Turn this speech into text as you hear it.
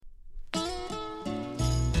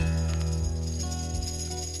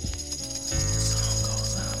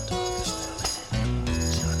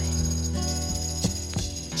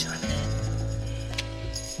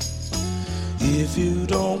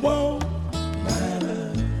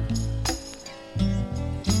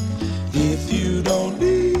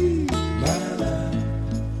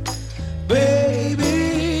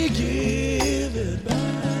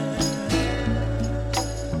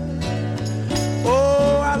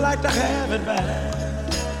like to have it back.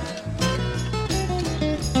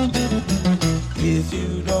 If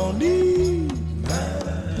you don't need my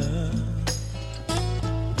love,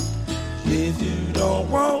 if you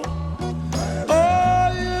don't want,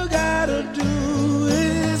 all you gotta do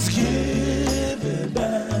is give it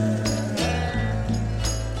back.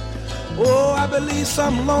 Oh, I believe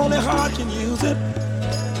some lonely heart can use it.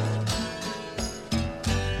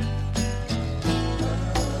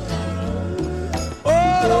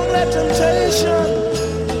 Oh, don't let temptation,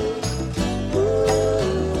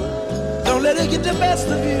 don't let it get the best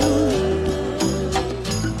of you.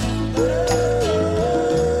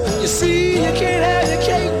 You see, you can't have your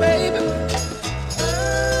cake, baby,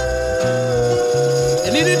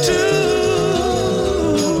 and eat it too.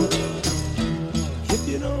 If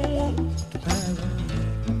you don't want my love,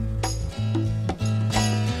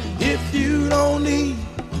 if you don't need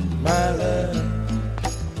my love,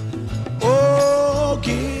 oh,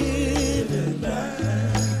 give it back.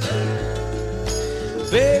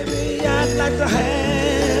 Baby, I'd like to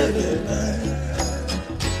have it back.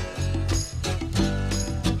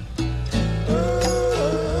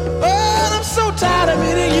 Oh, I'm so tired of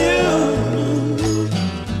meeting you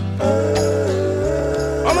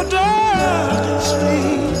on a dark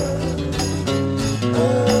street.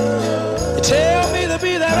 You tell me to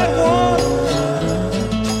be that at one.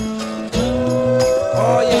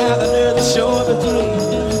 Oh, you have the nerve to show up at 3.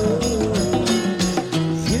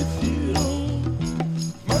 If you don't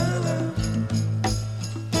my love,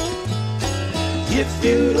 if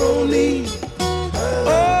you don't need,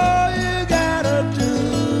 all you gotta do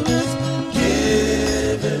is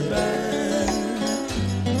give it back.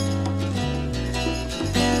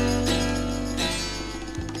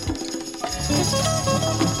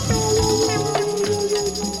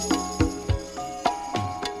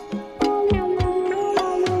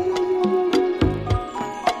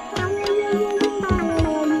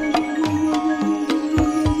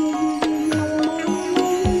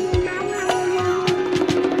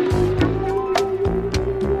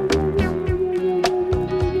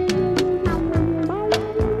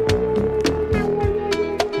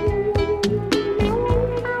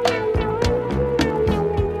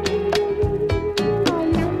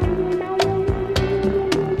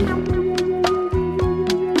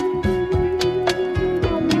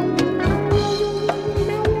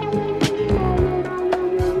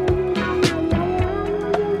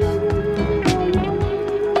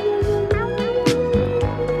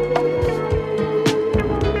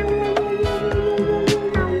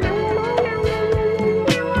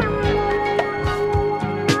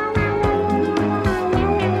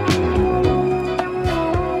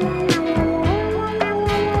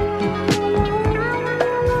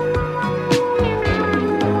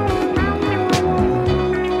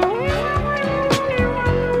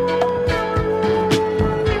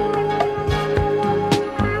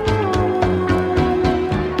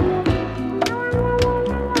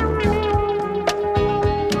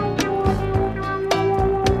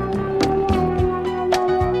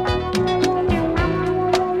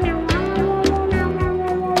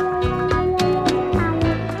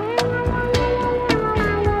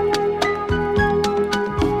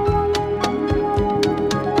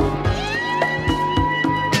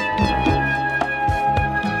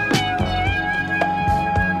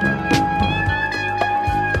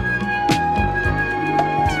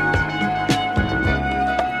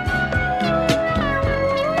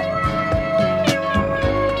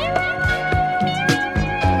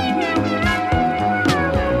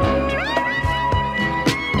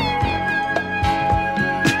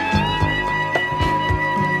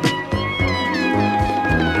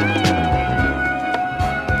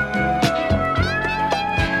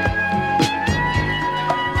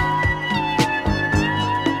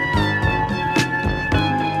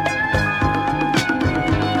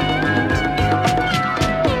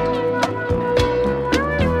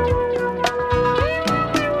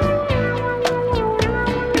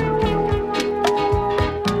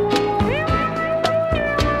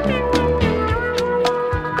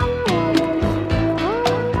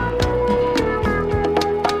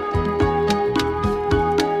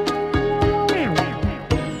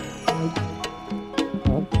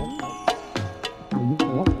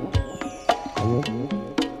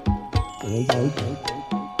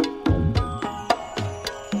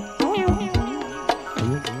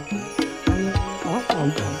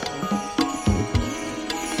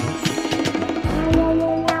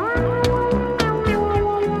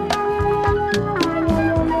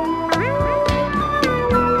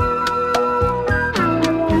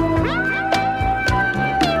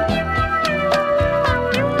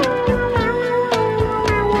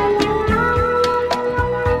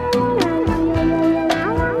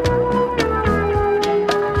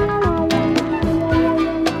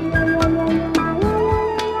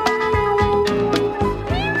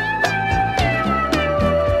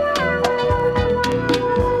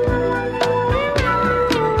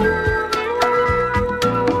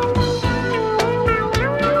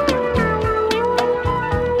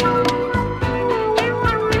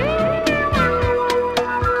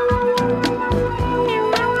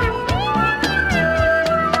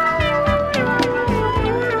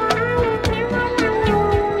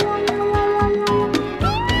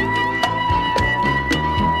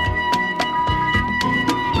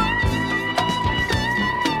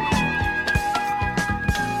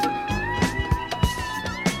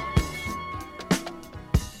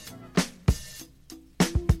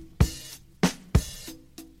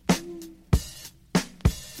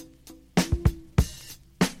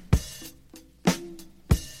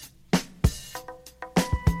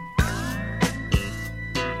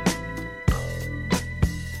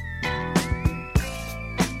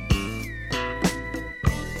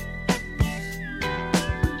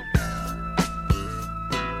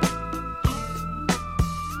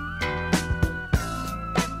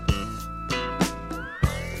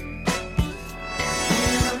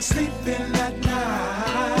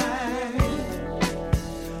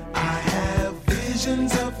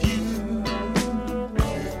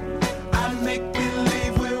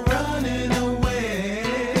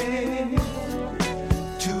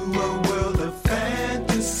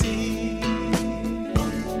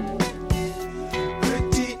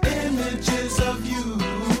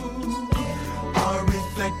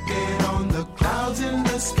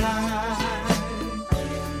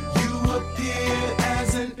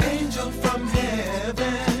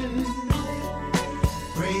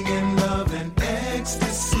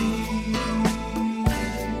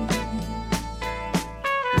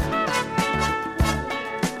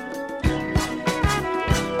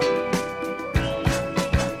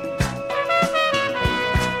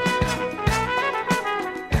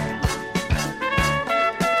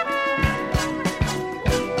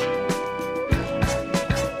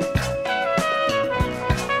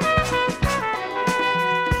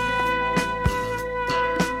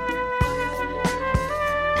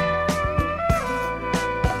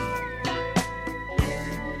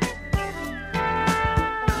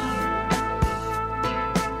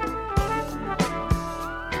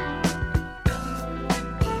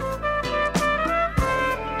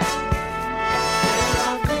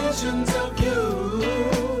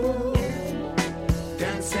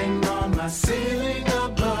 dancing on my ceiling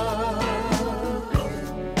above.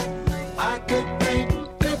 I could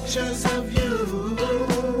paint pictures of you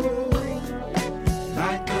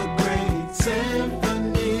like a great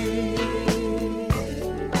symphony.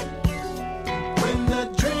 When the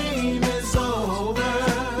dream is over,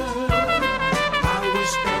 I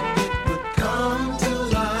wish that it would come to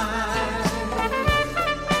life,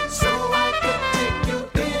 so I could take you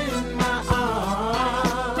in my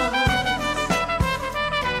arms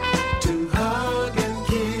to hug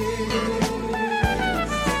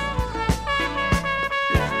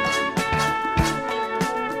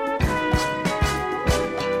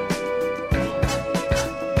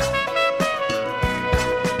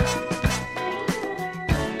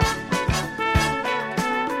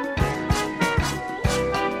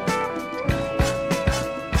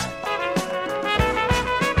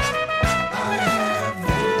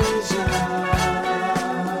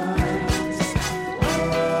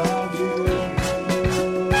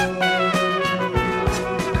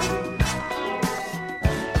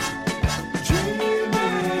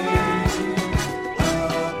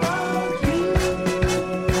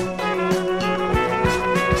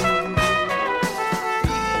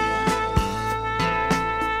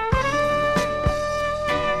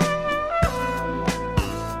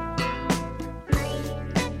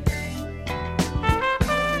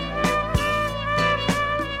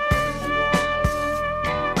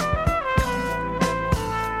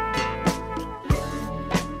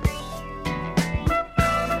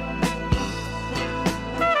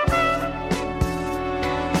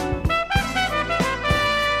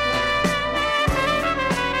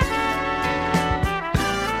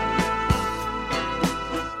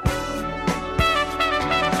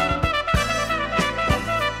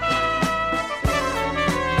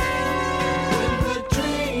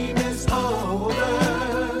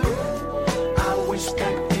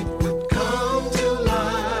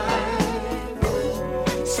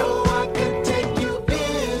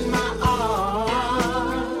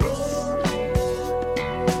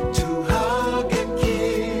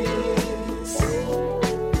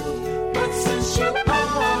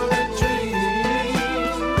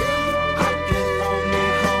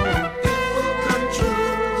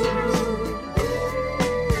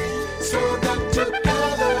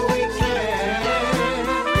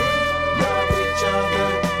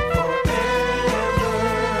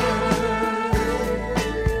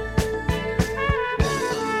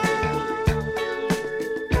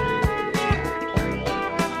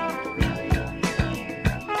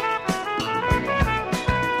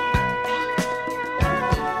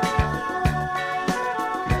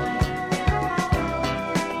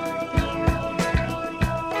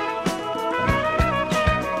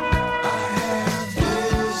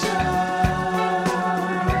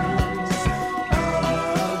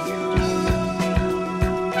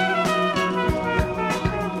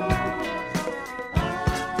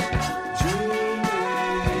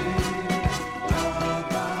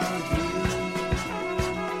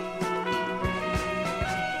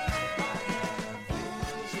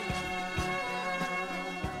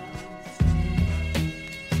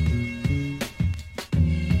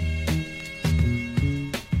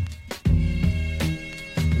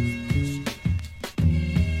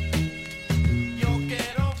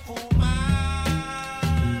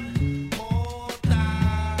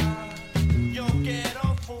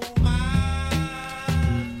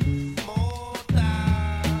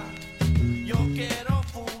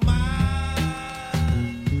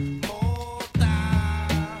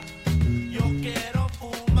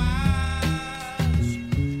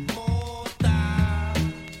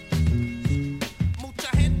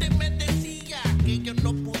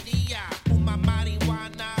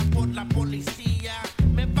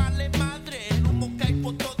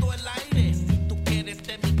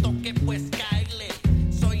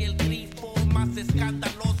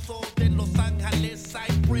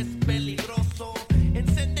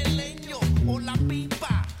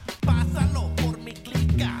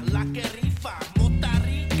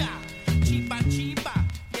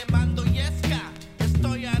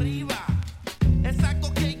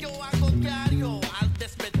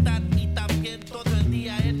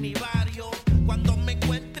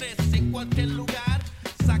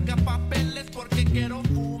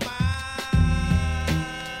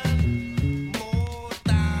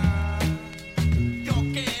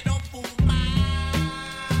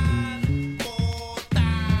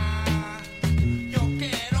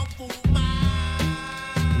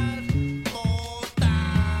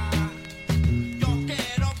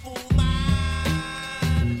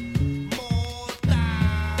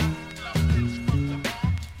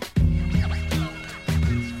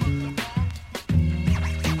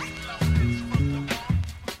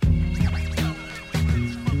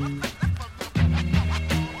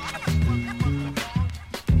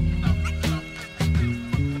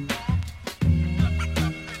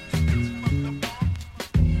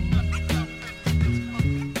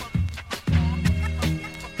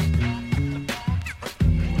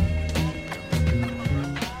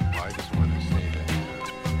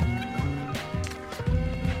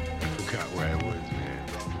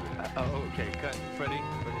Oh, okay, cut. Freddie,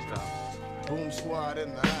 stop. Boom squad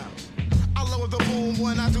in the house. I lower the boom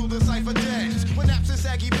when I do the cypher dance. When naps and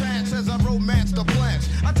saggy pants as I romance the plants.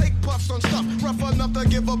 I take puffs on stuff rough enough to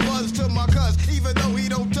give a buzz to my cuz, even though he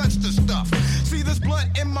don't touch the stuff. See this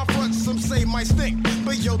blunt in my front, some say might stink,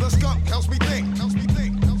 but yo, the skunk helps me think.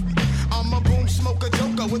 I'm a boom smoker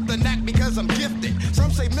joker with the knack because I'm gifted.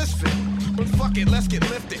 Some say misfit, but fuck it, let's get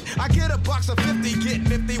lifted. I get a box of 50, get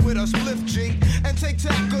nifty with a spliff G, and take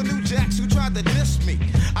tack on new jacks who tried to diss me.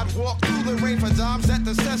 I'd walk through the rain for dimes at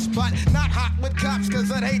the set spot, not hot with cops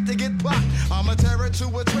cause I'd hate to get popped. I'm a terror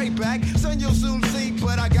to a tray bag, son you'll soon see,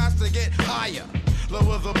 but I got to get higher.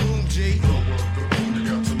 Lower the boom G. Lower the boom, you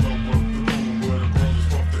got to lower the boom, where the brothers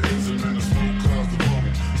pump the engine and the smoke clouds the boom.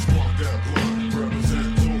 Spark that blunt,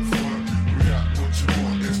 represent dope fun. We got what you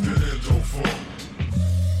want, it's the endo form.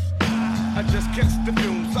 I just catch the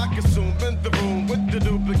fumes I consume in the room with the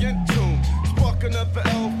lubricant tune. Spark another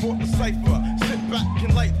L for the cipher. Sit back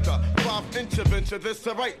and light the 5-inch adventure. This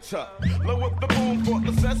a writer. Lower the boom for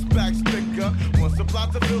the cess bag sticker. One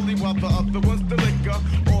supplies the Philly while the other one's the liquor.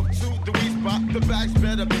 Off to the weed spot. The bags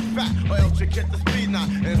better be fat or else you get the speed knot.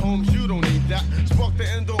 And homes you don't need that. Spark the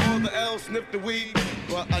endo on the L, sniff the weed.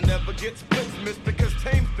 But I never get splits, mister, cause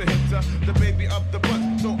tame's the hitter. The baby up the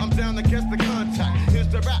butt, so I'm down against the contact. Here's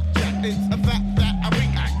the rap jack. It's a fact that I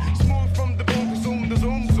react. Smooth from the boom, consume the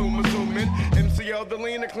zoom, zooming. MCL, the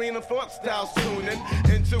leaner, cleaner thought style tuning.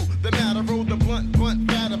 Into the matter, roll the blunt,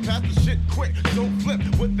 fatter. Pass the shit quick, don't flip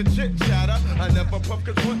with the chit chatter. I never puff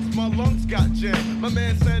cause once my lungs got jammed. My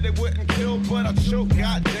man said it wouldn't kill, but I choke,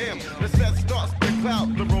 goddamn. The set starts to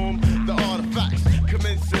cloud the room. The artifacts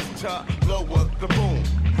commences to lower the boom.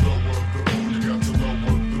 Lower the boom, you got to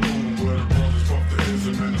lower the boom. Where the brothers pump the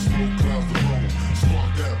engine and the smoke clouds the room. Spark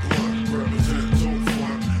that blunt, represent dope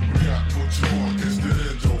fun. We got what you want, it's the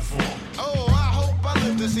endo form. Oh, I hope I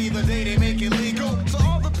live to see the day they make it legal, so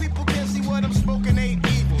all the people can see what I'm smoking ain't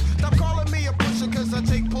evil. Stop calling me a pusher cause I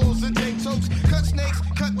take pulls and take totes. Cut snakes,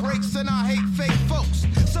 cut breaks, and I hate fake folks.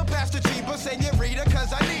 So pass the cheaper, senorita,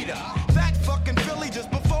 cause I need her. That fucking Philly just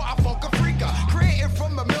before I funk a freaker. Created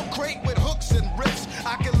from a milk crate with hooks and rips.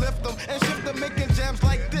 I can lift them and shift them, making jams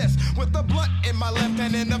like this. With the blunt in my left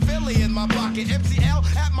hand and the Philly in my pocket. MCL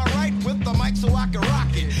at my right with the mic so I can rock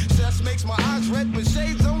it. Cess makes my eyes red, but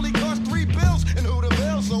shades only cost $3. And who the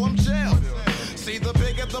bill, so I'm jailed. See, the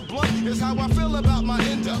bigger the blunt is how I feel about my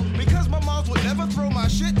endo. Because my moms would never throw my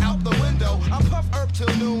shit out the window. I puff herb till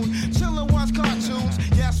noon, chillin' watch cartoons.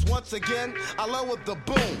 Yes, once again, I lower the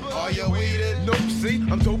boom. Are you weeded? Nope, see,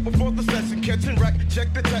 I'm dope before the session. Catching wreck,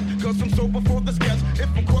 check the tech, cause I'm sober for the sketch. If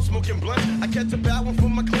I'm caught smoking blunt, I catch a bad one for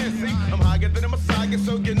my clan. See, I'm higher than a Messiah,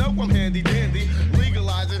 so you know I'm handy dandy.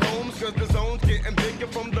 Legalizing homes, cause the zone's getting bigger.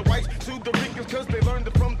 From the whites to the Ricans, cause they learned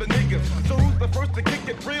it from the niggas. So who's the first to kick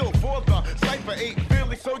it real for the cipher? Ain't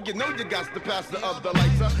Philly, so you know you got to pass the other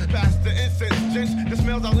lighter. Pass the incense, gents, the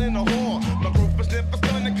smells out in the hall. My group is never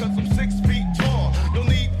stunning cause I'm 6 feet tall. No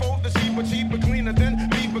need for the cheaper, cleaner than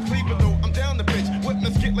Beaver Cleaver. Though I'm down the bitch,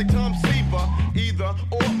 witness get like Tom Seaver. Either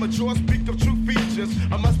or mature, speak of true features.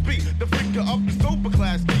 I must be the freaker of the sober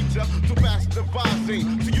class teacher. So pass the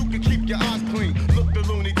visine, so you can keep your eyes clean. Look the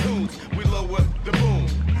Looney Tunes, we lower the boom.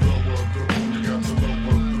 Lower the boom, you got to lower the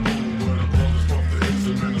boom. Where the brothers pump the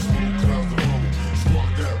engine and the smoke clouds the room.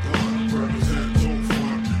 Spark that blunt, represent dope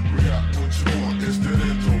fun. We got what you want, it's the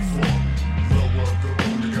endo form. Lower the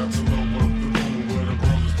boom, you got to lower the boom. Where the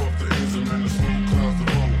brothers pump the engine and the smoke clouds the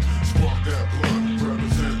room. Spark that blunt,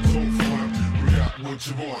 represent dope fun. We got what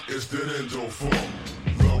you want, it's the endo form.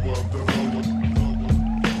 Lower the lower.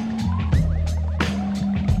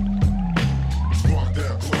 Spark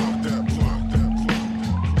that blunt, that blunt, that blunt.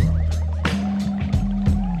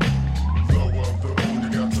 Lower the boom, you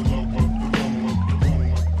got to lower the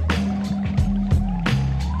boom.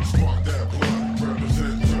 Spark that blunt,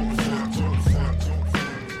 represent dope fun.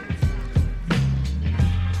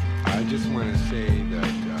 I just want to say that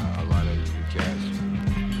a lot of you cats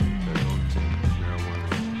that don't think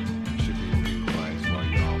marijuana should be legalized while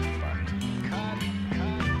you're off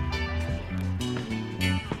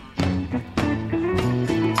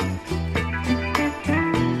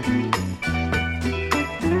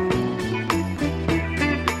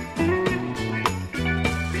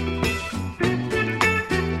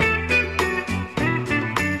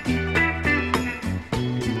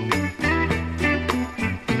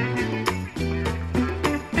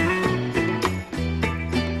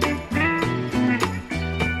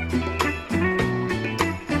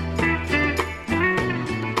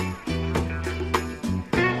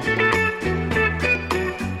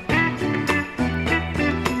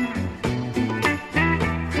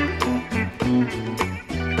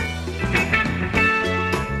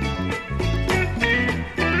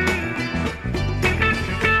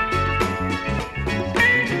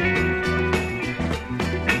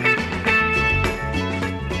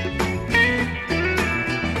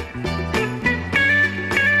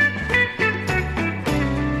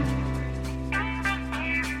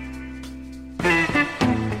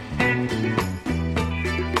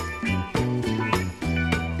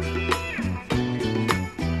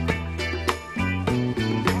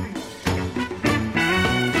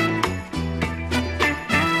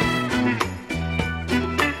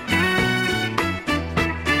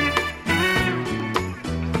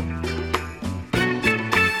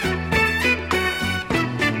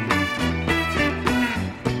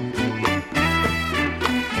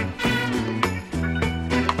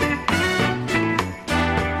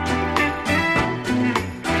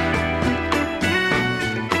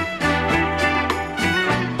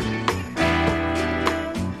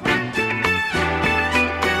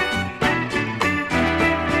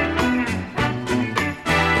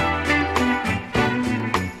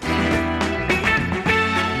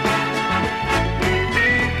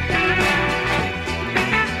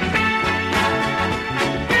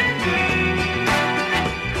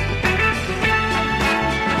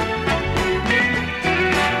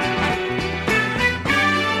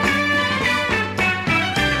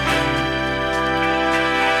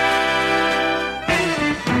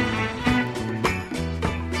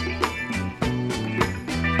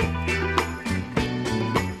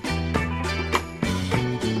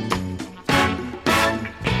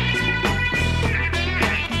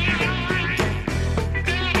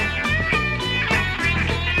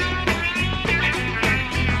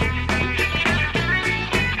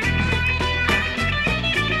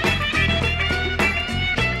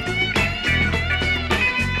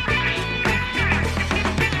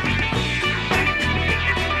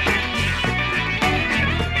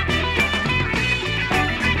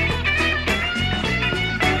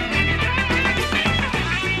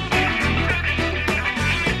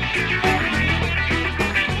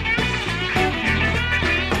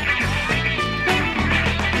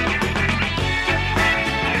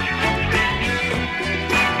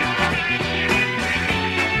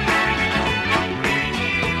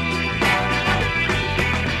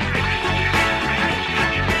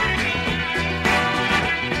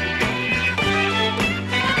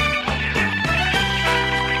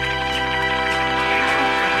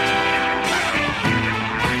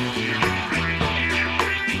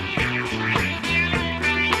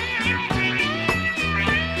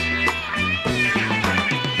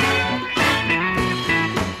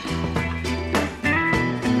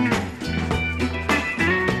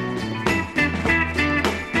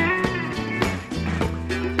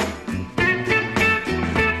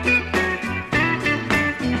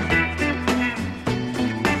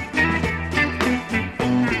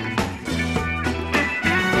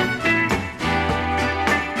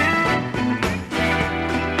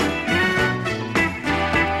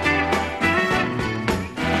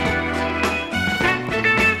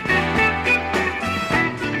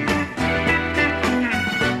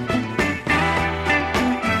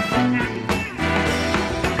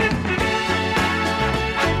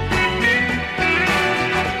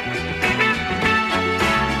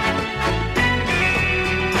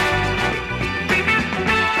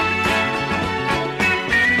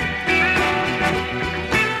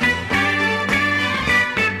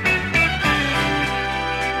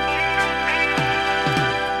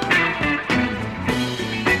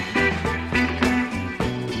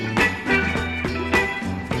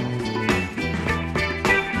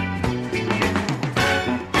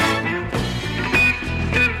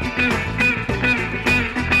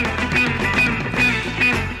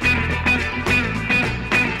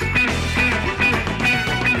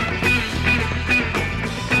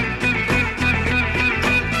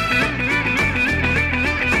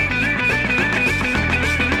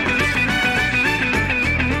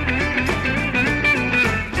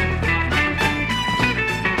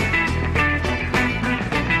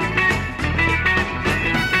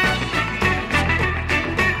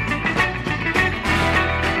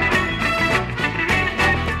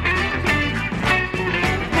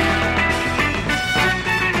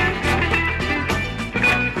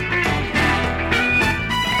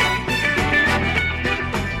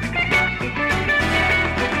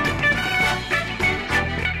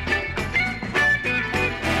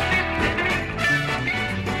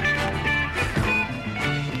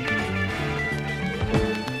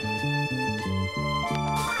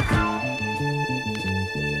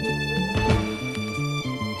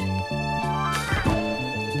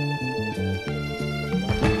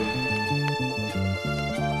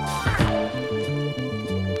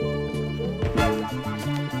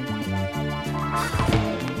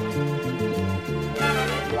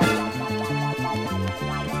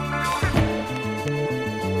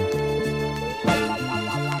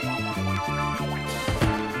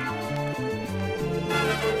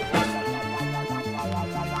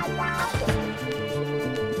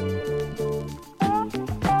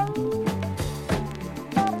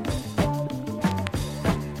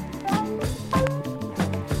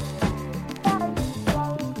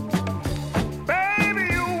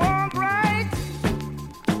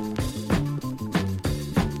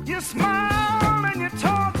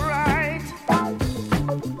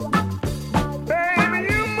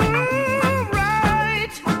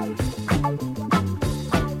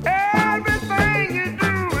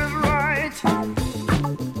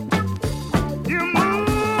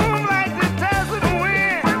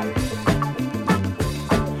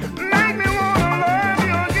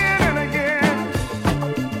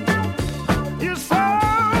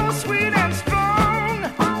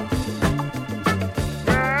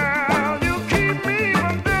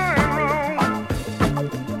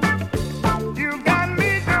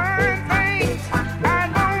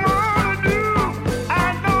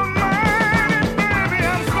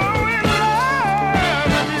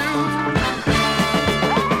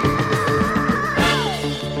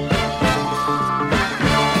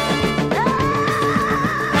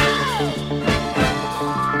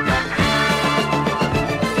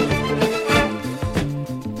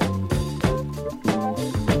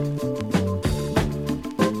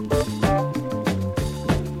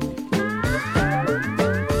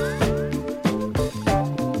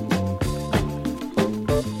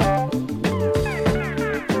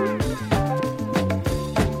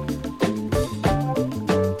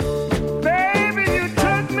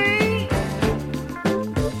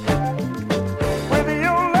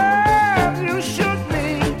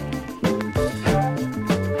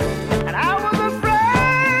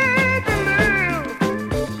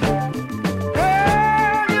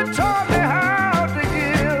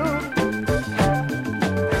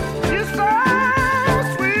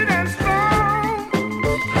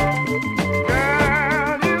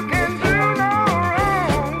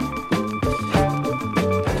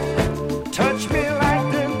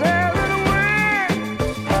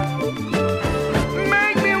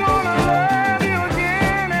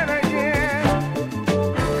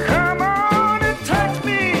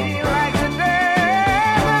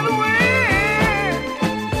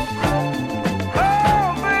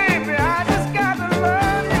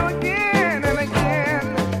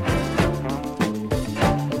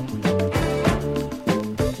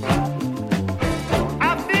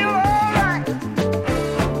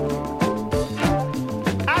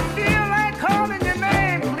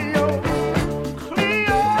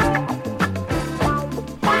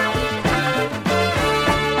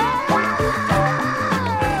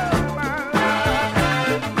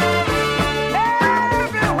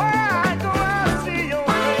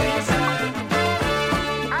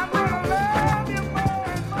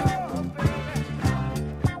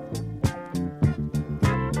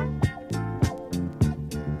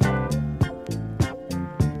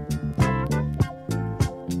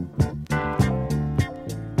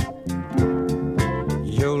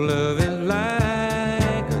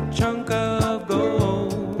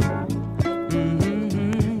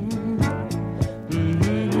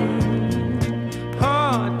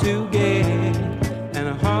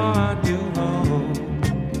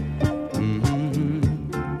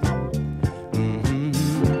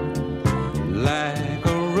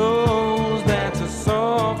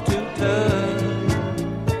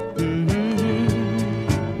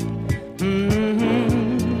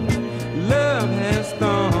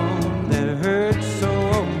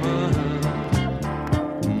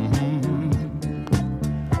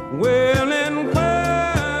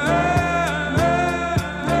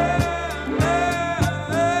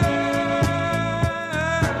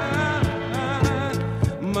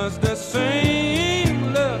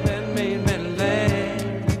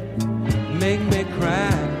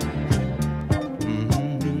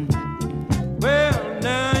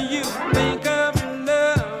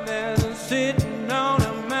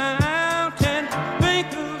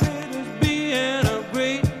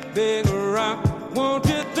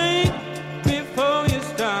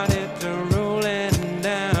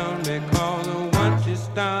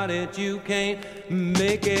started, you can't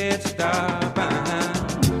make it stop.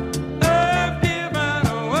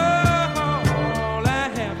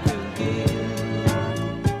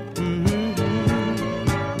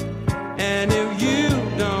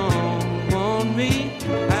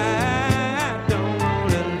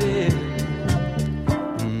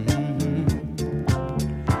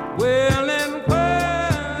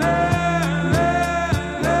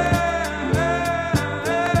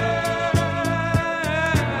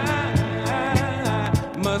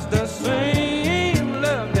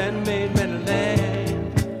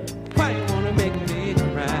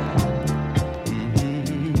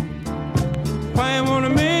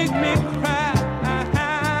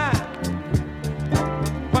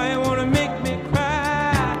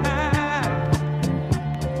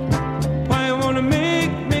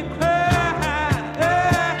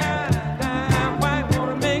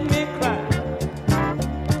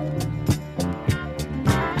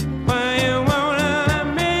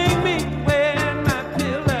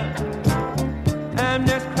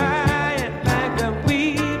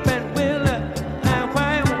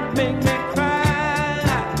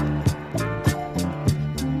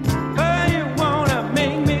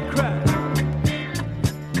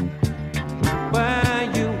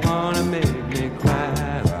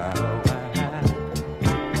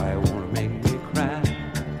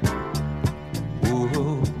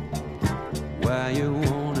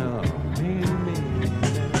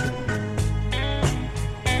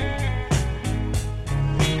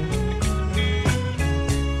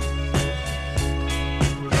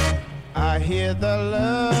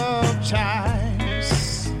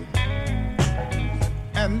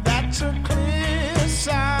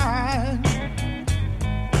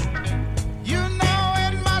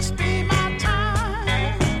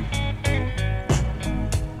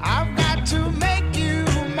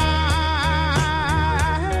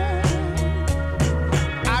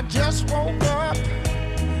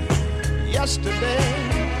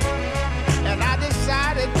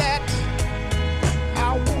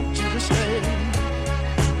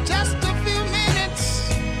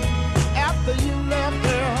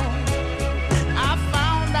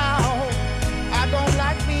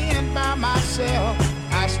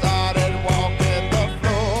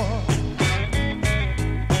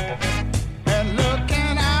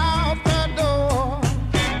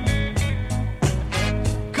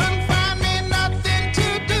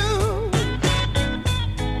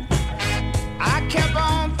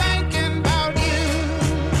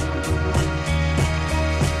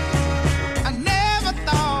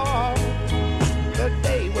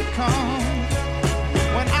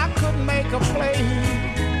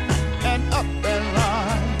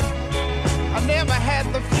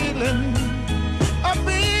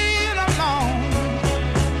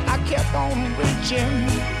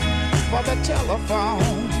 For the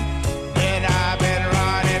telephone, and I've been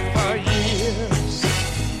running for years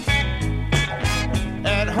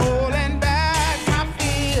and holding back my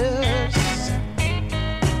fears.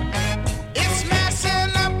 It's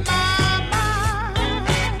messing up my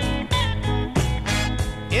mind.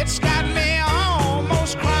 It's got me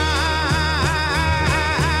almost crying.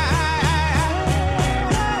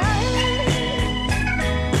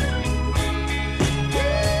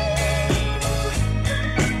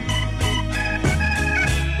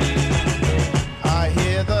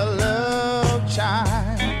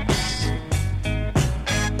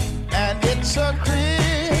 It's a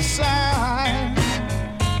sign.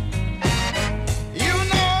 You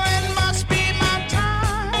know it must be my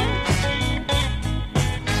time.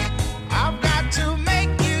 I've got to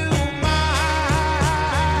make you mine.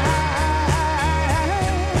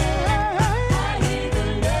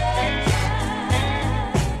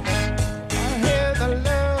 I hear the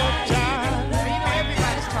love chime. You know,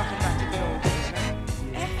 everybody's talking about the good old days,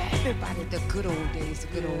 right? Everybody, the good old days, the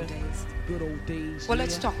good old days. Good old days. Well,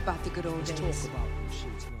 let's talk about the good old days. Let's talk about them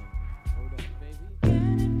shits now. Hold up,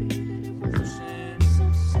 baby. You know what I'm saying?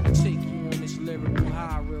 Take you on this lyrical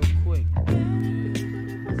high real quick.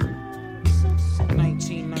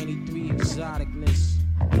 1993 exoticness.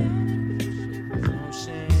 You know what I'm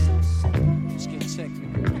saying? Let's get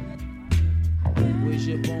technical. Where's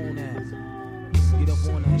your bone at? Get up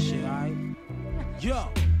on that shit, alright? Yo!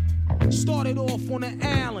 Started off on an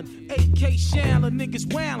island, AK shallin', niggas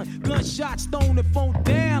wildin', gunshots thrown and phone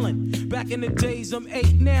dialing. Back in the days, I'm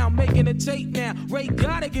 8 now, making a tape now. Ray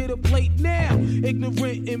gotta get a plate now.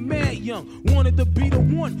 Ignorant and mad young, wanted to be the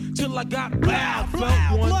one till I got loud.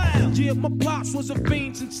 Felt one. Yeah, my pops was a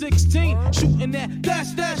fiend since 16, shooting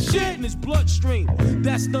that's that shit in his bloodstream.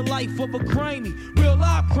 That's the life of a crimey, real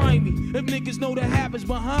life crimey. If niggas know the habits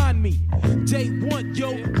behind me. Day one,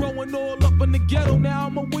 yo, growing all up in the ghetto. Now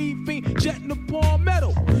I'm a weed fiend, jetting the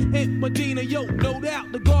palmetto. In Medina, yo, no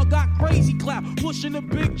doubt, the guard got crazy clout, pushing a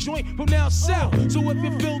big joint from down south. So if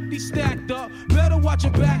you're filthy stacked up, better watch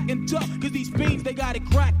your back and duck, cause these fiends, they got it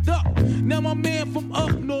cracked up. Now my man from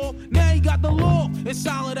up north, now he got the law, as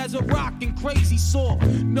solid as a rock and crazy saw.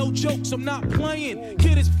 No jokes, I'm not playing,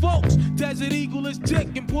 kid his folks, Desert Eagle his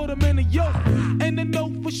dick and put him in a yoke. And the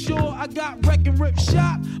note for sure, I got wreck and rip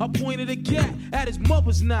shot, I pointed a gat at his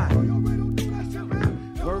mother's knot.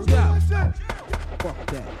 Word out. Fuck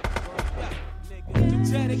that.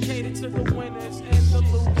 Dedicated to the winners and the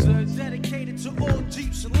losers. Dedicated to all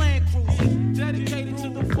Jeeps and Land Cruisers. Dedicated to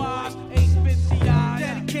the 5s, 850i.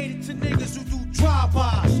 Dedicated to niggas who do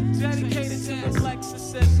drive-bys. Dedicated to the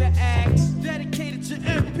Lexus and the Axe. Dedicated to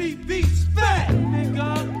MPVs. Fat nigga,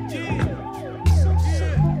 yeah.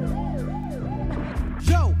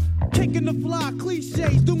 Yo, kicking the fly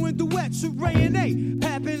cliches, doing duets with Ray and A.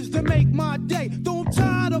 Happens to make my day. Though I'm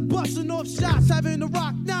tired of busting off shots, having the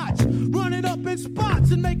rock knots, running up in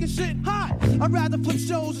spots and making shit hot. I'd rather flip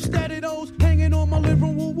shows instead of those hanging on my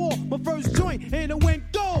living room wall. My first joint in the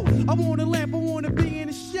window. I want a lamp, I want to be in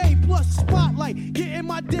the shade, plus a spotlight, getting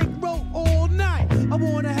my dick rolled all night. I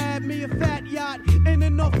want to have me a fat yacht and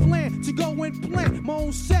enough land to go and plant my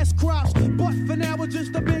own cess crops. But for now it's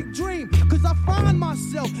just a big dream, cause I find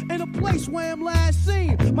myself in a place where I'm last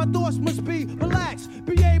seen. My thoughts must be relaxed,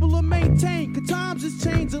 be able to maintain, cause times has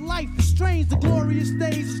changed and life is strange. The glorious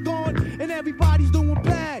days is gone and everybody's doing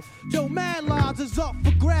bad. Yo, mad lives is up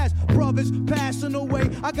for grabs. Brothers passing away,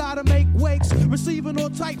 I gotta make wakes, receiving all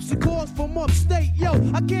types of calls from upstate. Yo,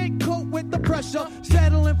 I can't cope with the pressure,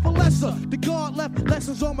 settling for lesser. The guard left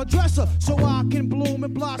lessons on my dresser, so I can bloom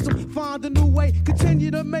and blossom, find a new way,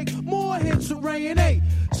 continue to make more hits with Ray and A.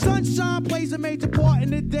 Sunshine plays a major part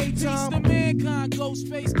in the daytime. Peace to mankind, ghost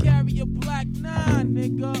face, carry a black 9,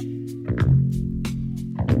 nigga.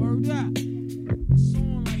 Word up.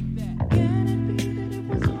 Song like that. Can it be that it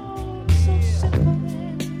was all so simple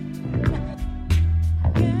then?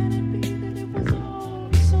 Can it be that it was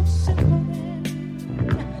all so simple then?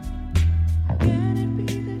 Can it be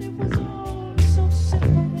that it was all so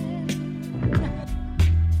simple then?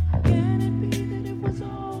 Can it be that it was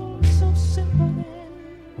all so simple then?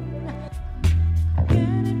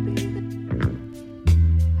 Can it be that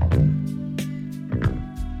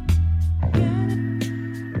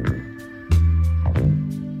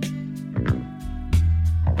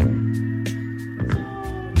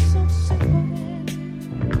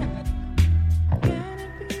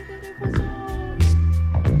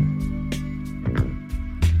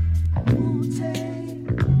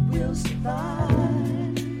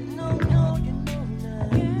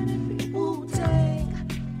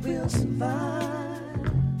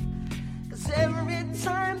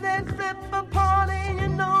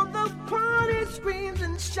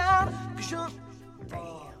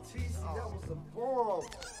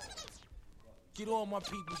Get on my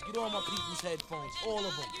people's headphones, all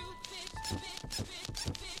of them.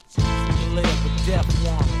 Lay up a death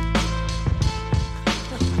warrant.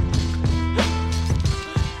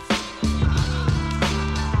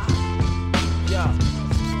 Yeah.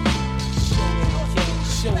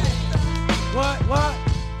 Show it. What?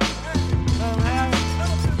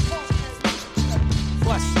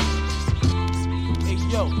 Bust. Hey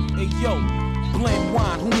yo. Blend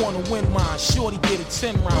wine, who wanna win mine? Shorty did a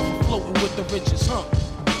 10 round for floating with the richest, huh?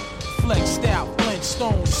 Flexed out, blend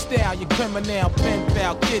stone style, your criminal, pen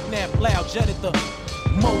pal, kidnapped, loud, jetted the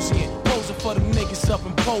Mosey, posing for them niggas up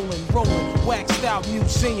in Poland, rolling, waxed out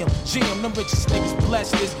museum, GM, them richest niggas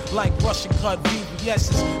blessed this, like Russian cut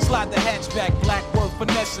VVS's, slide the hatchback, black word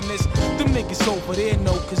finessing this, them niggas over there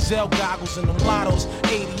know Gazelle goggles and them lottos,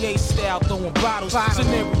 88 style, throwing bottles,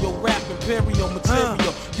 scenario, rap, imperial material,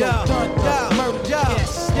 murder,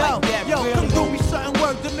 yes, like that, yo, really come do me something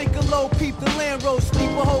work to make a low peep the land road, sleep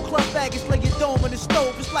a whole club baggage, lay your dome in the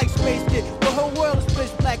stove, it's like space kid, The whole world is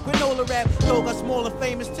pitch black, granola rap. Dog, a smaller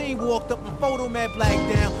famous team walked up and photo man black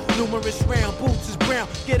down. Numerous round, boots is brown.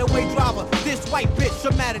 Getaway driver, this white bitch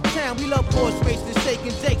from out of town. We love horse racing,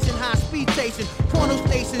 shaking jakes and high speed chasing. Porno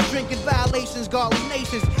stations, drinking violations, garlic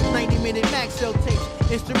nations. 90-minute max cell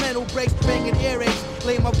tapes, instrumental breaks, banging earaches.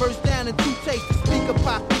 Lay my verse down in 2 takes. The speaker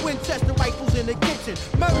pop, the Winchester rifles in the kitchen.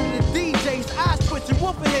 Murder the DJs, eyes twitching,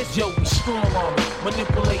 whooping his. Yo, we strong on it,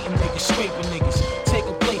 manipulating niggas, scraping niggas,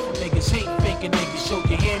 taking play for niggas, hate faking niggas. Yo,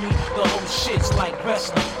 you hear me? The whole shit's like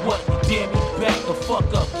wrestling. What? You dare me? Back the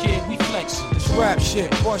fuck up, kid. We flexing. This rap shit,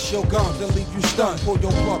 bust your guns and leave you stunned. Pull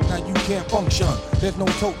your plug, now you can't function. There's no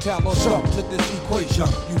total or sum to this equation.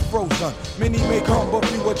 You frozen. Many may come, but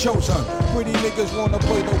few are chosen. Pretty niggas wanna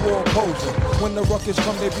play the war poser. When the ruckus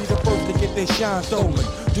come, they be the first to get their shine stolen.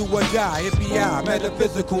 Do or die, it be I,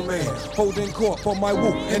 metaphysical man. Holding court for my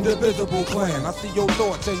whoop, indivisible clan. I see your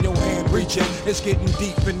thoughts and your hand reaching. It's getting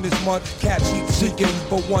deep in this mud. Cats keep seeking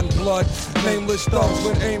for one blood. Nameless thugs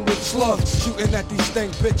with aimless slugs. Shooting at these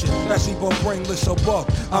stank bitches. That's even brainless above.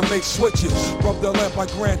 I make switches. Rub the lamp, I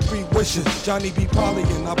grant 3 wishes. Johnny B.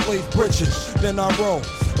 Polyan, I blaze bridges. Then I roll.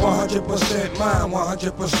 100% mind,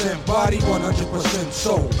 100% body, 100%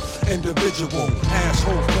 soul. Individual,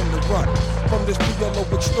 assholes from the run. From this PLO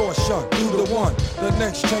extortion, you the one, the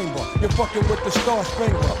next chamber. You're fucking with the Star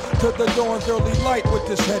Spangler. To the dawn's early light with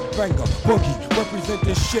this headbanger. Boogie, represent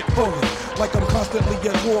this shit fully. Like I'm constantly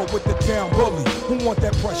at war with the town bully. Who want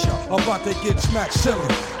that pressure? About to get smacked silly.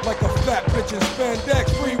 Like a fat bitch in spandex,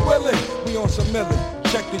 free willing. We on some milli.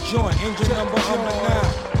 Check the joint, engine number under 9.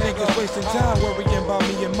 Niggas wasting time worrying about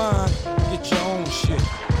me and mine. Get your own shit.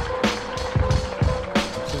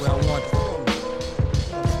 That's the way I want it.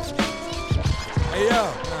 Hey yo.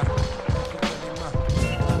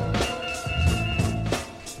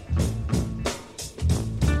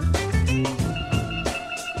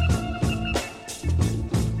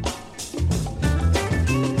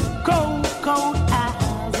 Cold, cold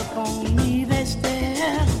eyes upon me, they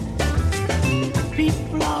stare.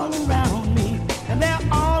 People all around me, and they're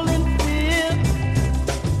all in fear.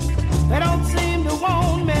 They don't seem to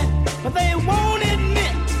want me, but they won't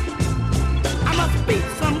admit I must be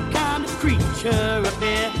some kind of creature if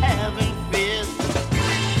they're having fears.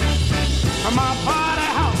 From my party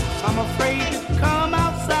house, I'm afraid to come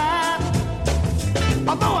outside.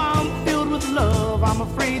 Although I'm filled with love, I'm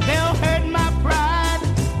afraid they'll hurt my pride.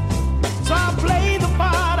 So I play the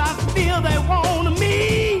part I feel they want of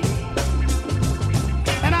me,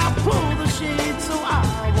 and I pull the shade so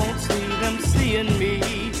I won't see them seeing me.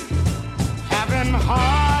 Having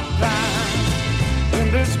hard times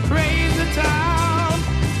in this crazy town.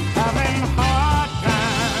 Having hard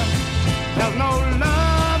times, there's no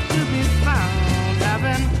love to be found.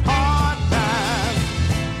 Having hard times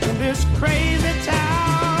in this crazy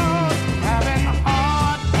town. Having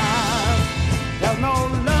hard times, there's no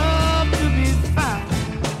love to be found.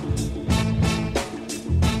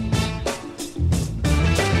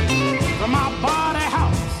 From my party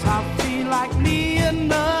house, I feel like me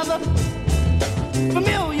another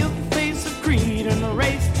familiar face of creed and a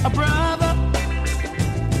race, a brother.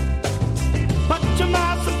 But to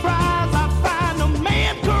my surprise, I find a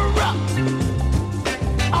man corrupt.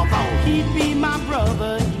 Although he be my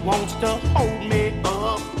brother, he wants to hold me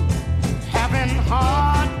up. Having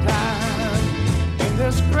hard times in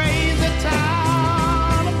this crazy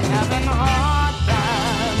town. Having hard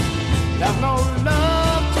times, there's no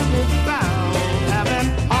love to be found. Having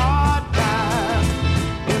hard times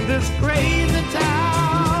in this crazy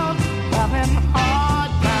town. Having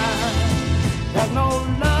hard times, there's no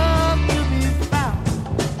love to be found.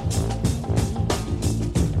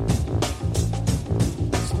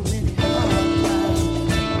 So many hard times.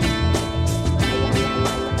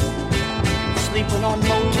 Sleeping on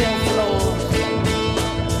motel floors,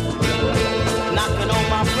 knocking on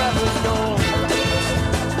my brother's door,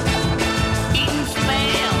 eating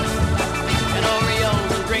spam and Oreos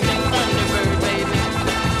and drinking Thunderbird, baby.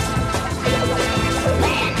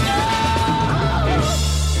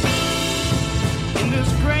 In this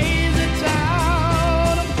crazy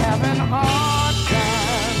town, I'm having hard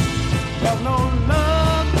times. There's no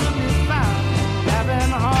love to be found.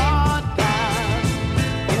 Having hard times.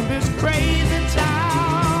 In this crazy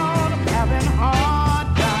town, I'm having hard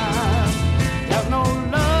times. There's no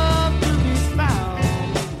love to be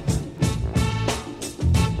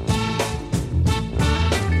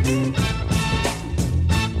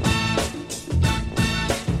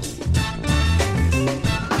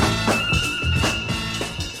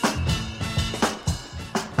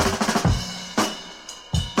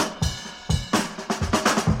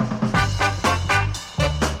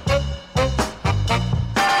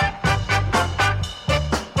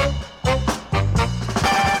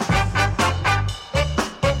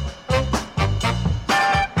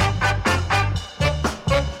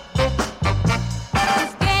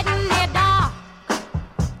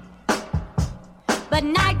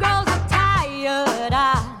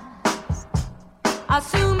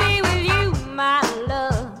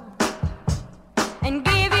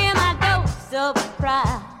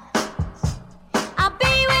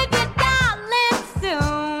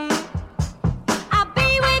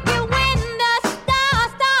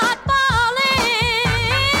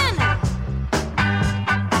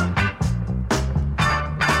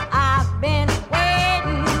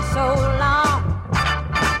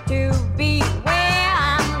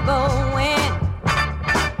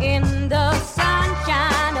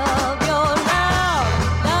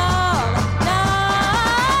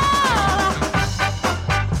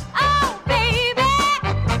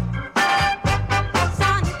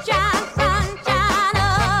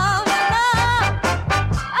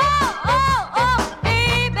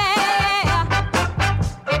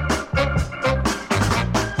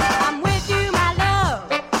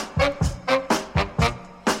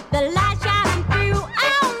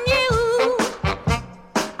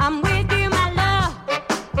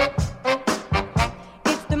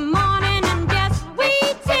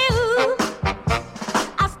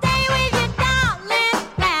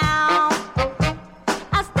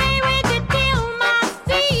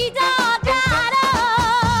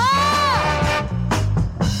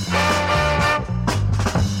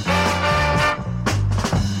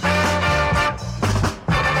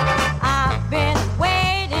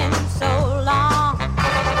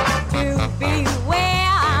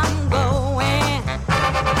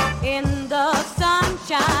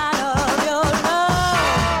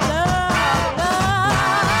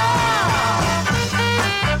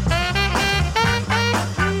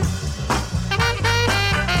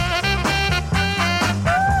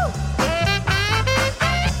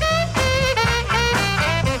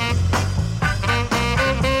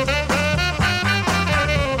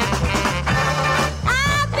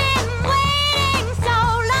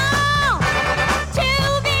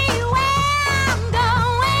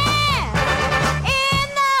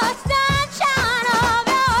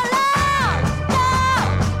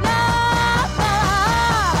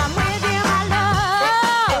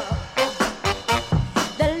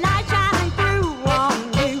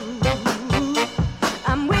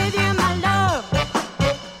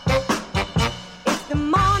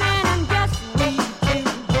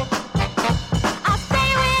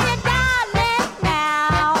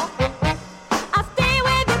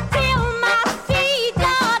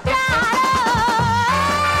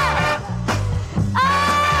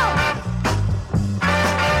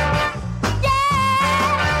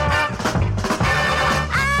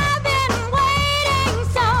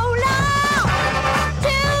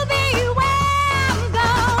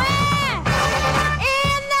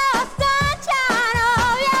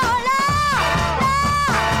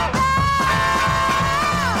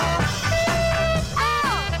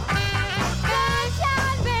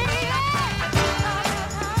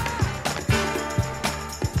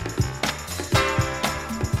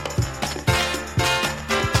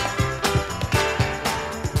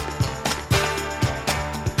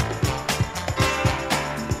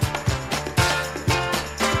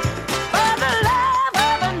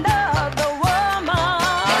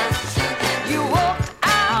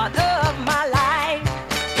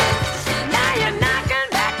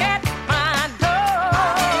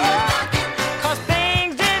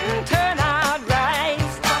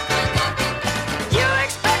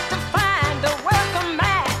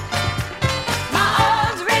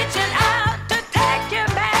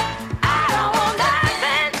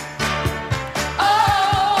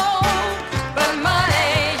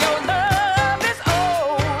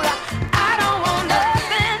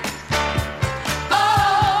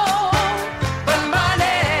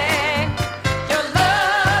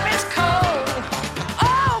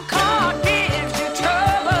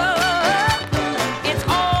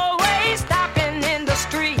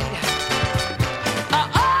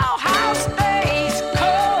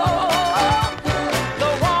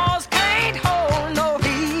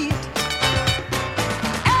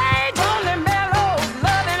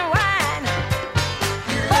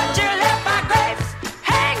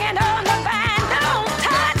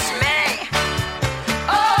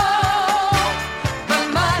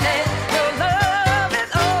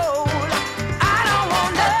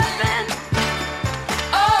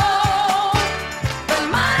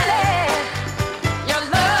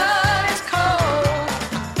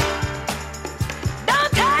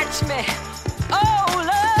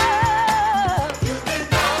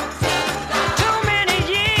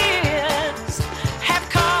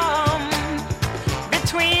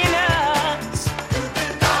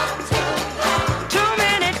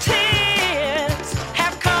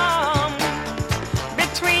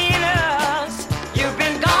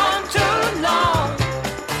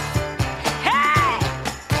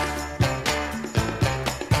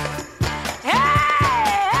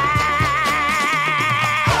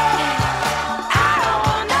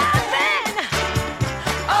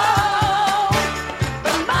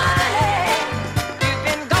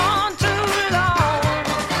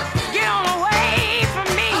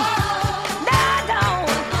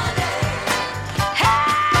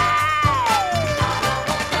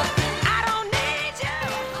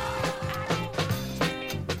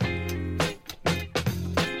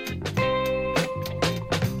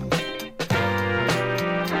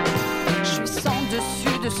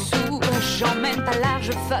j'emmène pas large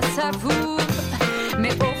face à vous.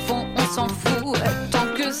 Mais au fond, on s'en fout, tant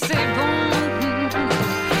que c'est bon.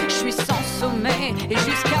 Je suis sans sommeil et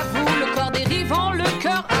jusqu'à vous, le corps dérivant, le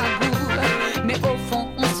cœur à bout. Mais au fond,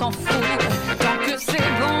 on s'en fout, tant que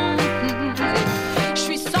c'est bon. Je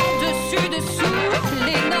suis sans dessus, dessous,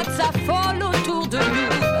 les notes s'affolent autour de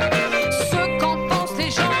nous. Ce qu'en pensent les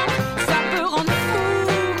gens, ça peut rendre fou,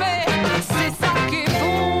 mais c'est ça qui est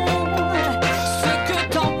bon. Ce que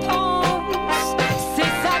t'en penses,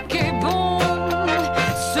 c'est ça qui est bon.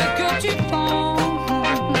 Ce que tu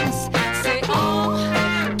penses, c'est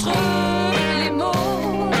entre les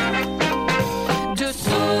mots de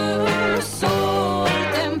ce soul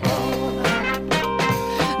tempo,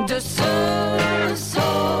 de ce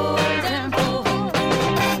soul tempo.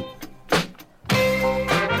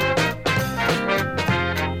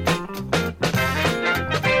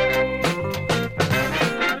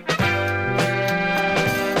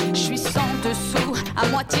 Je suis sans dessous, à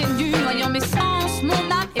moitié nu, noyant mes sens, mon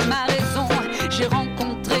âme et ma raison. J'ai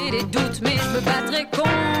rencontré les doutes, mais je me battrai contre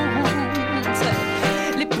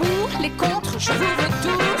les pour, les contre. Je vous veux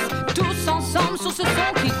tous ensemble sur ce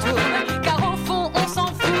son qui tourne. Car au fond, on s'en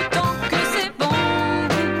fout tant que c'est bon.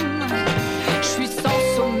 Je suis sans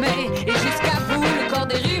sommeil et jusqu'à vous, le corps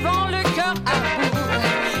dérivant, le cœur à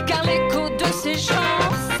bout. Car l'écho de ces gens,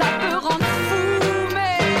 ça peut rendre fou,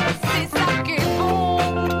 mais c'est ça qui est bon.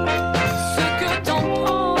 Ce que t'en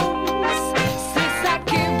penses, c'est ça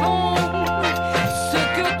qui est bon. Ce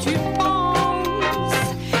que tu penses,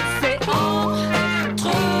 c'est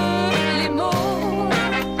entre les mots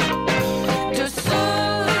de ce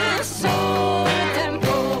soul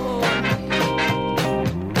tempo.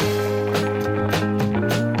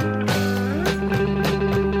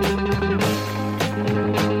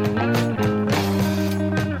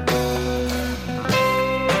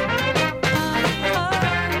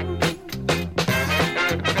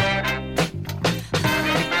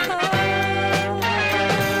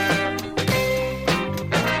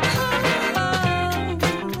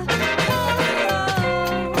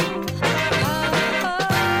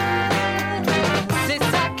 C'est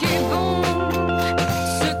ça qui est bon,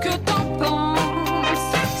 ce que t'en penses,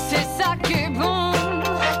 c'est ça qui est bon,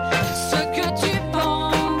 ce que tu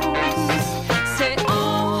penses, c'est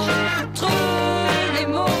entre les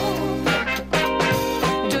mots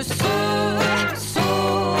de ce soul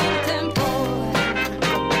tempo,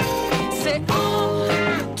 c'est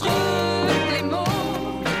entre les mots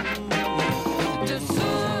de ce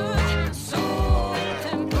soul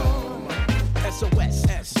tempo.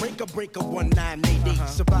 SOS, breaker, 1980.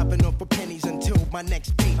 Surviving off of pennies until my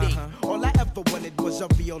next payday. All I ever wanted was a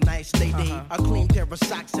real nice lady. A clean pair of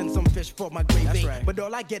socks and some fish for my gravy. But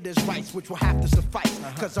all I get is rice, which will have to suffice.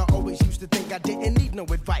 Cause I always used to think I didn't need no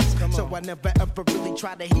advice. So I never ever really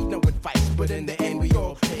tried to heed no advice. But in the end, we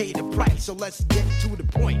all pay the price. So let's get to the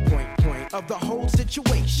point of the whole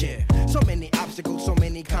situation. So many obstacles, so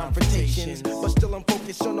many confrontations. But still I'm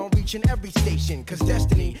focused on reaching every station. Cause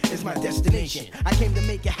destiny is my destination. I came to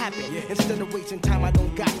make it happen. Instead of wasting time I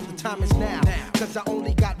don't got, the time is now. Cause I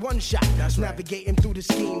only got one shot. Navigating through the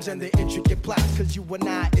schemes and the intricate plots. Cause you and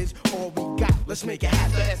I is all we got. Let's make it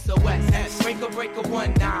happen. So SOS, breaker,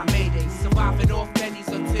 19 mayday. Surviving off pennies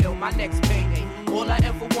until my next payday. All I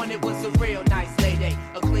ever wanted was a real nice lady.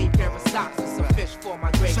 A clean pair of socks and some fish for my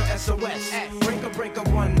gravy. So SOS, breaker,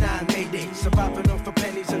 19 mayday. Surviving off of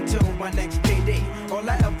pennies until my next payday. All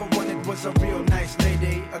I ever wanted was a real nice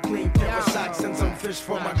lady. A clean pair of socks and some fish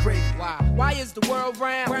for my gravy. Why is the world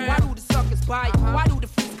round? Why do the suckers bite? Why do the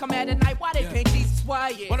freaks come at night? Why they paint Jesus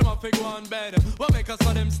white? What am I figure one better? What make us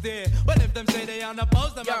let them stay? What if them say they on the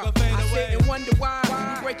post, them I go fade I away? sit and wonder why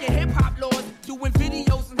we breaking hip hop laws, doing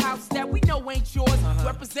videos in houses that we know ain't yours.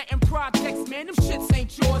 Representing projects, man, them shits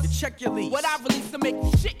ain't yours. Check your lease. What I release to make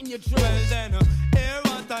you shit in your drawers. Well then, hear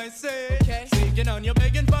what I say. Seeking on you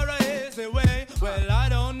begging for a easy way. Well, I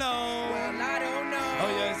don't know. Oh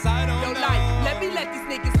yes, I don't know. Like, let me let these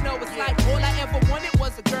niggas know it's like all I ever wanted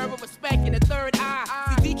was a girl with respect and a third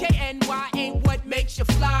eye. See, DKNY ain't what makes you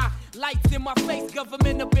fly. Lights in my face,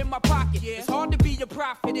 government up in my pocket. It's hard to be a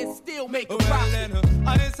prophet and still make a profit. Well then,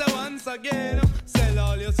 I say once again, sell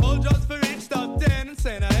all your soul just for reach top 10.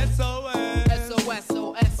 Say na SOS.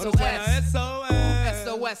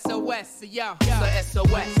 SOS, yo. So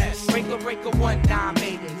SOS, breaker, 19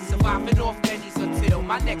 mayday. Surviving off pennies until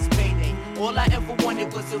my next payday. All I ever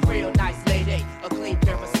wanted was a real nice lady. A clean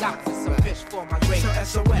pair of socks and some fish for my gravy.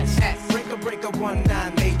 So SOS, breaker,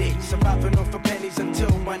 19 mayday. Surviving off of pennies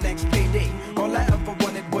until my next payday. All I ever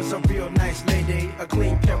wanted was was a real nice lady. A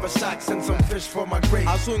clean pair of socks and some fish for my grave.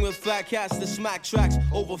 I swing with fat cats to smack tracks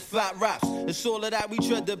over fat raps. It's all of that, we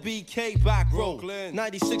tread the BK back road.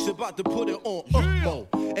 96 about to put it on mode.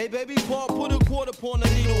 Hey baby, Paul, put a quarter upon the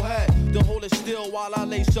needle head. To hold it still while I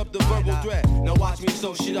lace up the verbal thread. Now watch me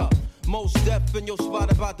sew shit up. Most deaf in your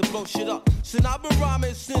spot about to blow shit up. Since I've been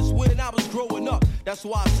rhyming since when I was growing up. That's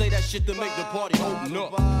why I say that shit to make the party open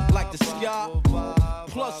up. Like the sky,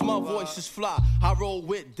 plus my voice is fly. I roll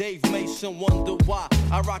with Dave Mason, wonder why.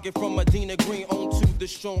 I rock it from Medina Green on to the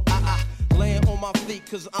strong laying on my feet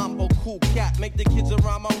cause I'm a cool cat. Make the kids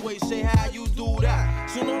around my way say how you do that.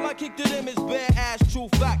 So all I kick to them is bare ass true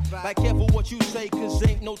fact. Like careful what you say cause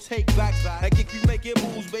ain't no take backs. Like if you making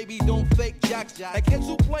moves baby don't fake jacks. Like kids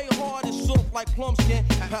who play hard and soft like plum skin.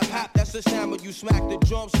 Hap hap that's the sound when you smack the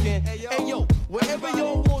drum skin. Hey yo, wherever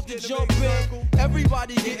y'all want to jump in,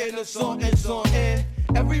 everybody getting a song and song in.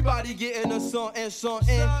 Everybody getting a song and song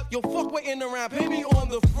in. Yo fuck waiting around, pay me on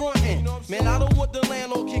the front end. Man I don't want the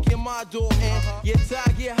landlord kicking my door in. Your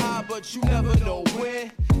tie get high but you never know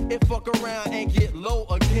when. It fuck around and get low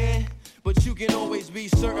again. But you can always be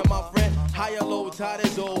certain, my friend. High or low, tide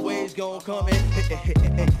is always gonna come in.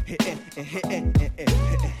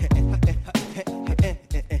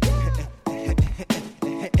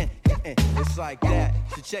 It's like that.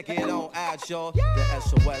 So check it on out, y'all. The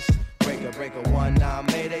SOS. Breaker,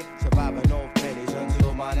 1-9 Mayday. Surviving no pennies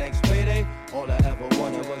until my next payday. All I ever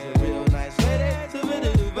wanted was a real nice lady.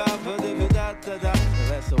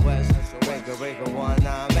 The SOS. Breaker,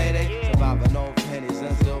 1-9 Mayday. Surviving no pennies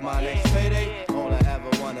until my next payday. All I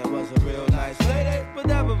ever wanted was a real nice lady.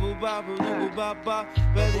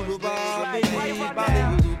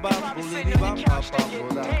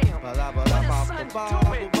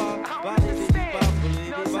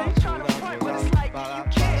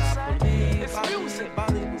 It's music.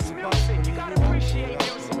 It's music. You gotta appreciate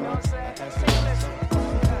music, you know what I'm saying?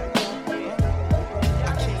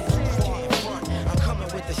 I can't front. I'm coming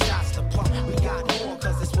with the shots to pump. We got more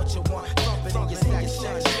cause it's what you want. Thumping in your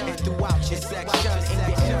section and throughout your section. In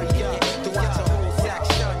your area, throughout your whole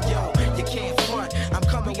section. Yo, you can't front. I'm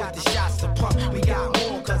coming with the shots to pump. We got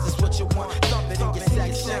more cause it's what you want. Thumping in your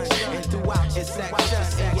section and throughout your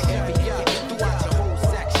section. In your area, throughout your whole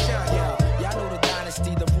section. Y'all know the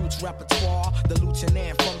dynasty, the roots repertoire. The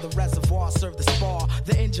lieutenant from the reservoir serve the spar.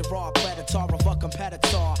 The injured predator of a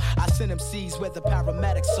competitor. I send MCs where the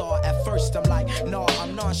paramedics are. At first I'm like, no,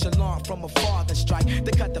 I'm nonchalant from afar. Then strike,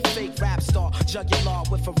 they cut the fake rap star. Jugular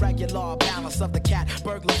with a regular balance of the cat.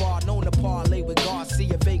 Burglar known to parlay with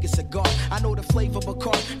Garcia, Vegas cigar. I know the flavor of a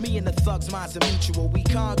car. Me and the thugs, mine's a mutual. We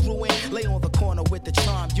congruent, lay on the corner with the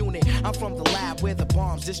charm unit. I'm from the lab where the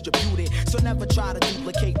bombs distributed. So never try to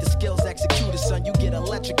duplicate the skills executed, son. You get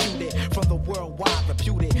electrocuted from the worldwide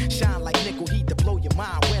reputed. Shine like nickel heat to blow your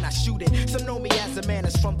mind when I shoot it. Some know me as a man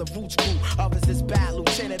that's from the roots crew. Others is bad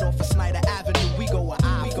lieutenant off of Snyder Avenue. We go with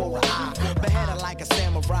I, beheaded like a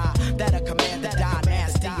samurai. That a command that die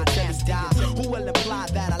nasty attempts die. Who will imply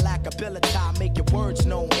that I lack ability? Make your words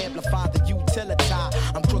known, amplify the utility.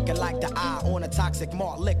 I'm crooked like the eye on a toxic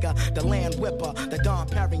malt liquor. The land whipper, the Dom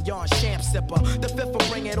Perignon champ sipper. The fifth will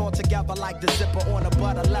bring it all together like the zipper on a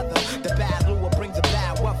butter leather. The bad lure brings the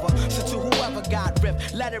bad weather. So to whoever got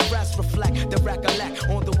ripped, let it rest, reflect, the recollect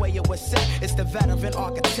on the way it was set. It's the veteran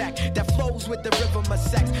architect that flows with the rhythm of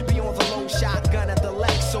sex. Beyond the low shotgun and the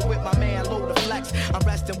Lex. So with my man low the flex, I'm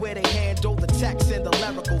resting where they handle the text. And the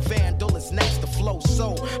lyrical vandal is next to flow.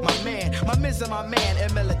 So my man, my miss and my man,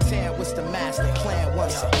 and militant, what's the master plan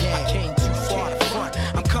once again? I came too far to front.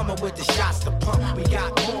 I'm coming with the shots to pump. We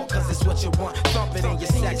got more cause it's what you want. Thumping in your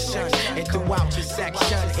section and throughout your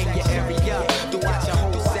section. In your area, throughout your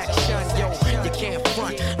whole section. Yo, you can't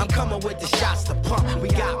front. I'm coming with the shots to pump. We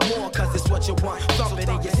got more cause it's what you want. Thumping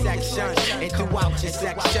in your section and throughout your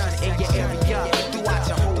section. In your area, throughout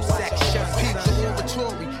your whole section. Peeps the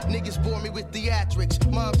oratory. Niggas bore me with theatrics.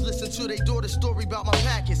 Moms listen to their daughter's story about my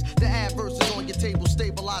packets. The adverses on your table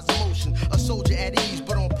stabilize emotion. A soldier at ease,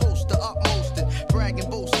 but on post the utmost. And bragging,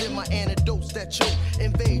 boasting my antidotes that choke.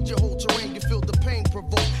 Invade your whole terrain, you feel the pain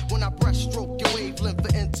provoked. When I breaststroke your wavelength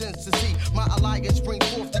for intensity. My alliance bring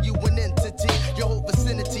forth to you an entity. Your whole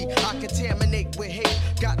vicinity, I contaminate with hate.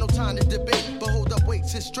 Got no time to debate, but hold up, wait,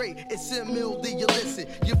 sit straight. It's ill the illicit.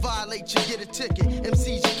 You violate, you get a ticket.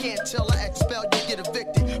 MCs you can't tell, I expel, you get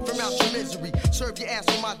evicted. From out your misery, serve your ass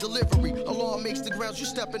with my delivery. Alarm makes the grounds, you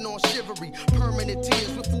stepping on shivery. Permanent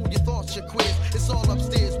tears with food, your thoughts, your quiz. It's all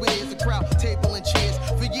upstairs, where there's a crowd, table and chairs.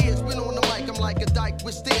 For years, been on the mic, I'm like a dyke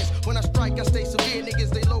with stairs. When I strike, I stay severe, niggas,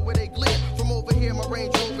 they lower, they glare. From over here, my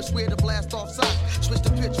Range Rover swear to blast off sight. Switch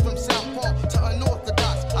the pitch from southpaw to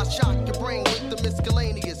unorthodox. I shock your brain with the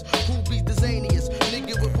miscellaneous.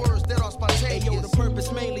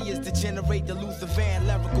 Navigate the Luther Van,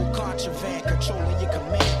 lyrical contraband, controlling your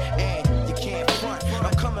command, and you can't front.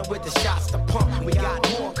 I'm coming with the shots to pump. We got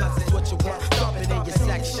more, cause it's what you want. Thumping in your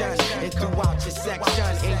section, and throughout your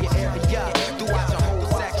section, in your area, throughout your whole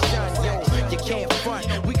section. Yo, you can't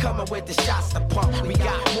front. We coming with the shots to pump. We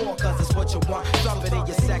got more, cause it's what you want. Thumping in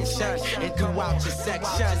your section, and throughout your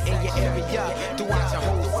section, in your area, throughout your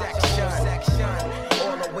whole section.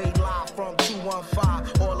 All the way live from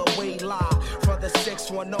 215, all the way live from the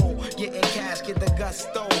 610. Getting cash, get the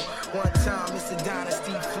gusto. One time, it's a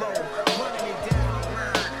dynasty flow. Running it down,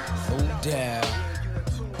 Oh, damn.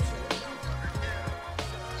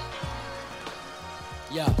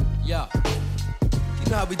 Yeah.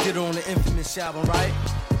 You know how we did it on the Infamous album, right?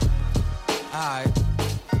 Alright.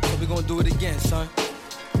 So we gonna do it again, son.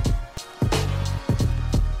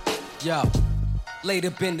 Yo. Laid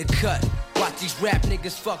up in the cut. Watch these rap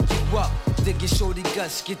niggas fuck you up. Dig your shorty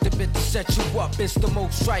guts, get the bit to set you up. It's the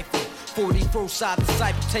most trifling. 41st side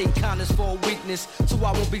disciple, take kindness for a weakness, so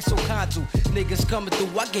I won't be so kind to niggas coming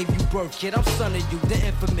through. I gave you birth, kid, I'm son of you, the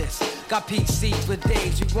infamous. Got PC for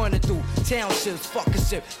days, we running through townships, fuck a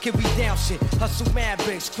sip, kid, we down shit. Hustle mad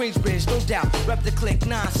bricks, Queensbridge, no doubt. Rep the click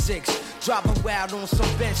 9-6, driving wild on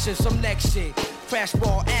some benches, some next shit. Crash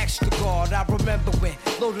ball, axe the guard. I remember when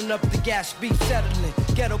loading up the gas, beat settling,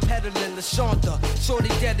 ghetto peddling, LaShonda. Shorty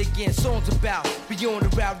dead again, songs about beyond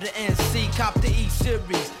the route to NC. Cop the E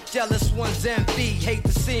series, jealous ones envy, hate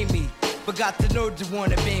to see me, but got the nerve to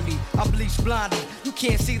wanna be me. I'm bleach blinded, you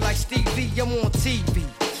can't see like Stevie, I'm on TV.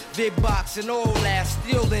 Big box and all that,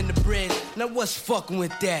 still in the bridge. Now what's fucking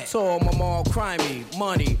with that? So all my mom crimey,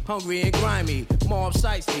 money, hungry and grimy. Mom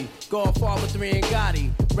Shiesty, Godfather 3 and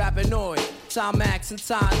Gotti. Rappinoid, Tom Max and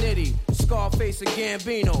Tom Nitty. Scarface and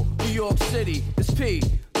Gambino, New York City. It's P,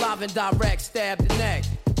 live and direct, stab the neck.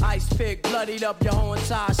 Ice pick, bloodied up your whole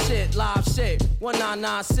entire shit. Live shit,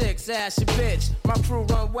 1996, ass your bitch. My crew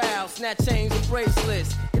run wild, snatch chains and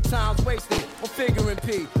bracelets. Your time's wasted, I'm figuring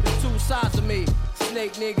P. There's two sides of me.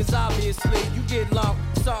 Snake niggas, obviously. You get lumped,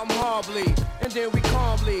 something horribly. And then we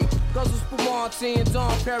calmly guzzle Spumante and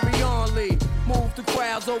Don Perignon. Move the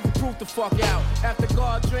crowds, overproof the fuck out. After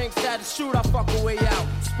God drinks, had to shoot, I fuck a way out.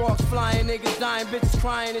 Sparks flying, niggas dying, bitches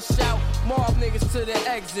crying and shout. Mob niggas to the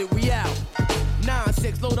exit, we out.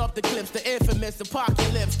 9-6, load up the clips, the infamous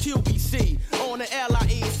apocalypse, QBC. On the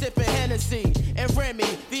LIE, sipping Hennessy. And Remy,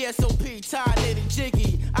 the SOP, tied, knitted,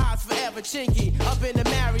 jiggy. Eyes forever chinky. Up in the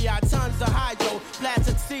Marriott, tons of hydro. Flat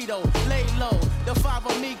tuxedo, lay low. The five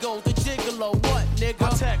amigos, the gigolo. What, nigga? My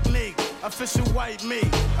technique, official white meat.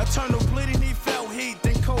 Eternal bleeding, he felt heat.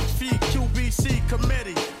 Then cold feet, QBC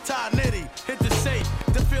committee. Tied, nitty, hit the safe.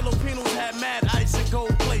 The Filipinos had mad ice and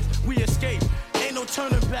gold plates. We escaped. Ain't no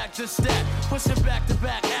turning back, just that. Pushing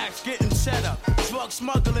back-to-back acts, getting set up. Drug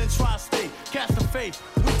smuggling, tri-state, cast the faith.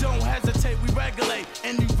 We don't hesitate, we regulate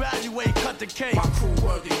and evaluate, cut the cake. My crew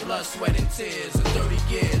worthy, blood, sweat, and tears. And 30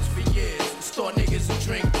 years for years. Store niggas who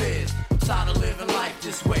drink beers. I'm tired of living life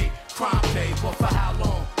this way. Crime pay, but for how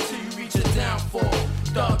long? Till you reach a downfall.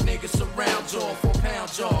 Dog niggas surround jaw,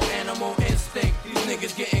 4-pound jaw. Animal instinct, these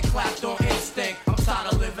niggas getting clapped on instinct. I'm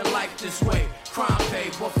tired of living life this way. Crime pay,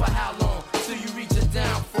 but for how long? Till you reach a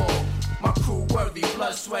downfall. My crew worthy,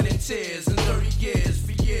 blood, sweat, and tears. And 30 years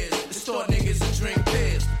for years. The store niggas and drink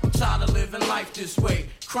beers. I'm tired of living life this way.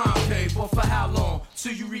 Crime pay, but for how long?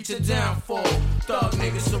 Till you reach a downfall. Thug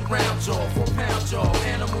niggas surround jaw, 4-pound jaw.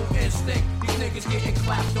 Animal instinct. These niggas getting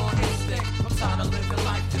clapped on instinct. I'm tired of living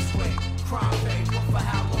life this way. Crime pay, but for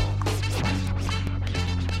how long?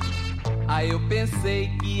 Aí eu pensei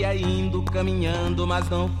que ia indo, caminhando, mas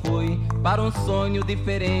não fui. Para um sonho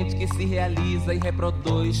diferente que se realiza e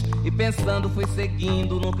reproduz. E pensando fui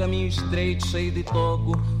seguindo num caminho estreito, cheio de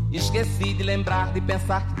toco. Esqueci de lembrar de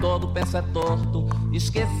pensar que todo penso é torto.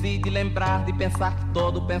 Esqueci de lembrar de pensar que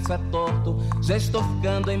todo penso é torto. Já estou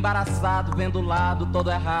ficando embaraçado, vendo o lado todo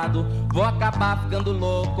errado. Vou acabar ficando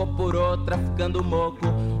louco, ou por outra ficando moco.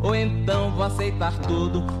 Ou então vou aceitar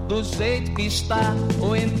tudo do jeito que está.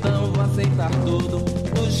 Ou então vou aceitar tudo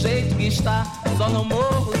do jeito que está. Só não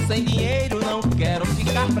morro sem dinheiro, não quero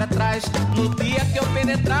ficar pra trás. No dia que eu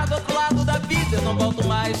penetrar do outro lado da vida, eu não volto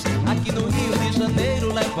mais. Aqui no Rio de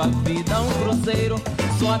Janeiro levo a vida um cruzeiro.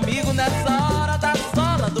 Sou amigo nessa hora da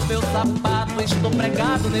sola do meu sapato. Estou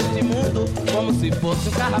pregado neste mundo como se fosse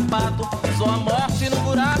um carrapato. Sou a morte no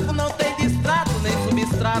buraco, não tem distrato nem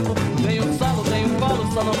substrato. Ganho solo, ganho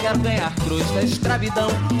colo, só não quero ganhar cruz da escravidão.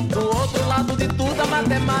 Do outro lado de tudo a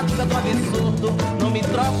matemática do absurdo. Não me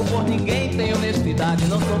troco por ninguém, tenho honestidade,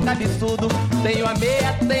 não sou cabeçudo. Tenho a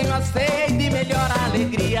meia, tenho a ceia e de melhor a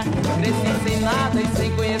alegria. Cresci sem nada e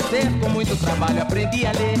sem conhecer fazer, com muito trabalho aprendi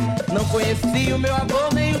a ler. Não conheci o meu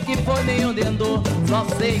avô, nem o que foi, nem onde andou. Só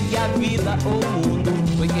sei que a vida ou o mundo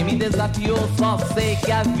foi quem me desafiou. Só sei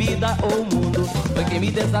que a vida ou o mundo foi quem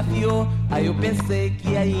me desafiou. Aí eu pensei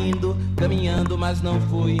que ia indo, caminhando, mas não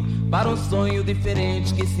fui. Para um sonho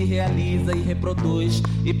diferente que se realiza e reproduz.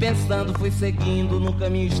 E pensando fui seguindo num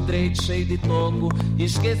caminho estreito, cheio de toco.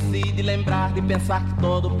 Esqueci de lembrar de pensar que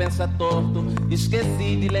todo pensa torto.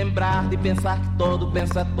 Esqueci de lembrar de pensar que todo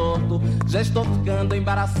pensa torto. Já estou ficando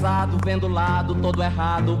embaraçado, vendo o lado todo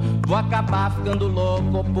errado. Vou acabar ficando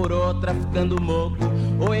louco, ou por outra ficando moco.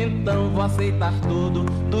 Ou então vou aceitar tudo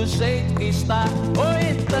do jeito que está. Ou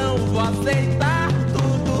então vou aceitar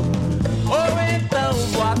tudo. Ou então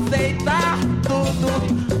vou aceitar tudo.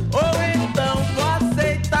 Ou então vou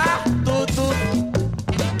aceitar tudo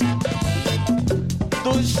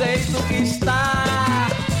do jeito que está.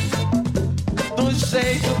 Do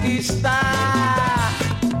jeito que está.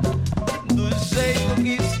 Do jeito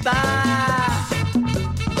que está.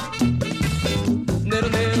 Nero,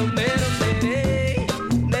 nero, nero, nerei.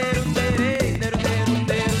 Nero, nerei. Nero, nero,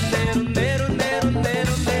 nero, nero, nero, nero,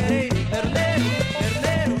 nero, nerei. Nero, nero,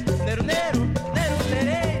 nero, nero, nero, nero,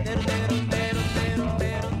 nerei. Nero, nero, nero,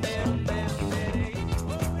 nero, nero, nero, nerei.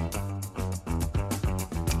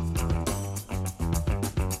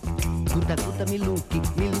 Guta, guta, me look,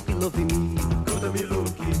 love me. Guta, me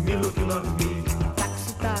look, love me.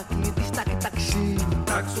 Taxi, destaque, taxi.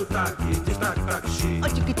 Taxi, destaque, taxi. Oh,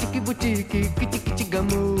 tique, tique, boutique, tique,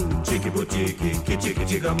 tigamo. Tique, boutique, tique,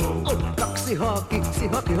 tigamo. Oh, taxi rock, se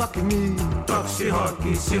rock, rock me. Taxi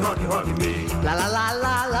rock, se rock, rock me. La la la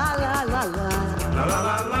la la la la la. La la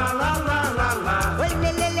la la la la la la. Oh,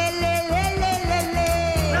 le le le le le le le le.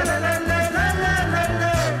 Le le le le le le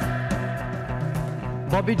le.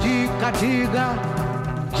 Bob Dica, diga,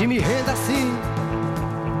 Jimmy renda assim.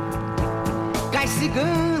 Cai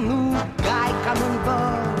cigano, cai camanibó.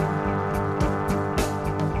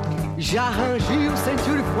 Já arranjei o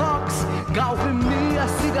Century Fox, Galvin Mia,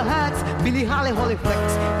 Cigarettes, Billy Haley, Holly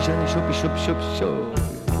Flex, Johnny Shop, Shop, Shop, Shop.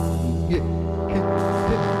 Yeah, yeah,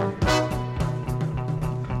 yeah.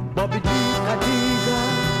 Bob Dica, diga,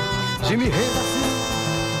 Jimmy renda assim.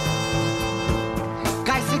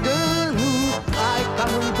 Cai cigano, cai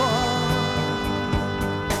camanibó.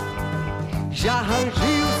 Já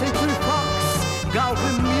arranjei o Century Fox,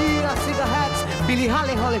 Galvin Mia, Cigarettes, Billy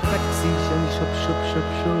Haley, Holly Flex, Johnny Shop, Shop, Shop,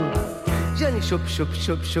 Shop. Johnny Shop, Shop,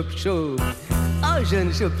 Shop, Shop, Shop. Oh,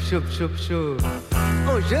 Johnny Shop, Shop, Shop, Shop.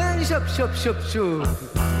 Oh, Johnny Shop, Shop, Shop, Shop.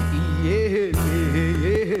 Yeah, yeah,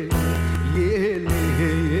 yeah, yeah, yeah, yeah.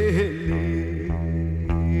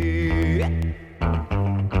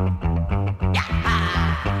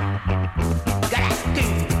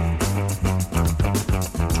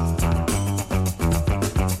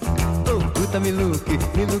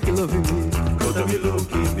 Me look, love me. Guta, me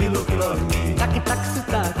look, love me. Taque, taque,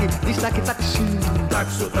 sotaque, destaque, taxi.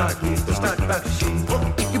 Taque, sotaque, destaque, taxi. Oh,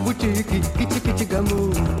 tique, boutique, tique,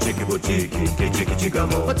 tigamo. Tique, boutique, tique,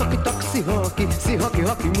 tigamo. Oh, toque, toque, se rock,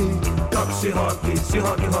 rock me. Toque, se rock,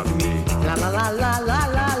 rock me. La la la la la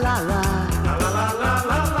la la la. La la la la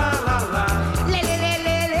la la la la. Le le le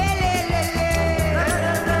le le le le.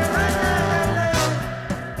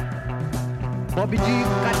 Bob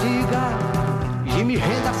Dica, diga. Jimmy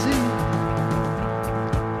renda assim.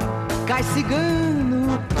 Cai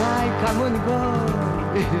cigano, cai camanibó.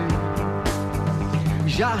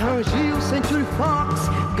 Já arranjei o Century Fox,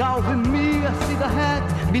 Galvin Mia, Cigarette,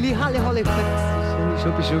 Billy Haley, Holly Flex,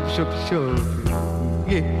 Shop, Shop, Shop, Shop.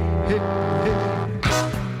 Yeah, yeah, yeah.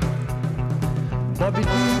 Bob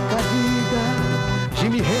Dica, diga,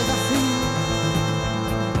 Jimmy renda assim.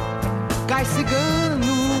 Cai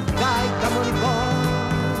cigano, cai camanibó.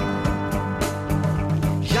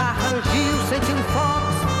 Já arranjei o Century Fox,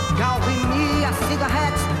 Calvin Mia,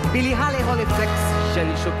 Cigarettes, Billy Haley, Holly Flex,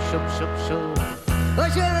 Johnny Shop, Shop, Shop, Shop. Oh,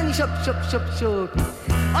 Johnny Shop, Shop, Shop, Shop.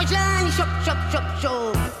 Oh, Johnny Shop, Shop, Shop,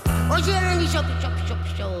 Shop. Oh, Johnny Shop, Shop, Shop,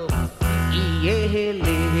 Shop. Yeah, yeah,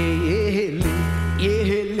 yeah, yeah,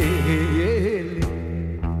 yeah.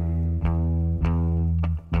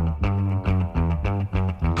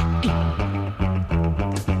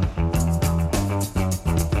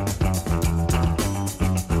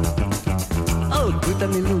 Guta,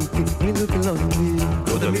 me look, love me.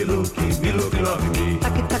 Guta, me look, love me.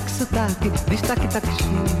 Taque, taque, sotaque, destaque, taxi.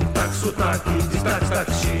 Taque, sotaque, destaque,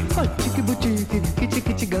 taxi. Oh, tique, boutique,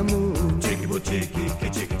 tique, tigamo. Tique, boutique,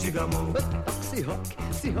 tique, tigamo. Se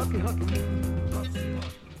rock, rock me.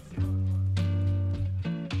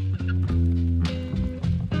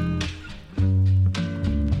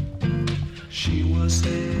 She was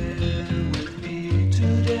there with me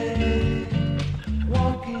today,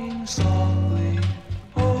 walking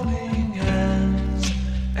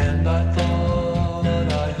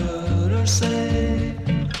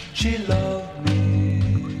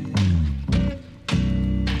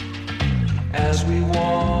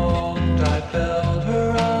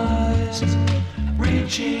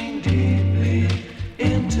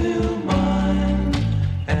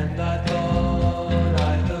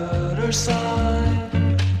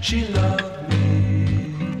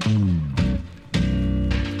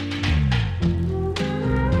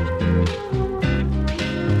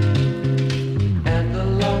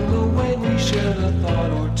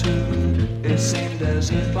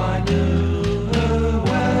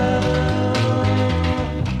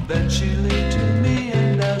said she leaned to me,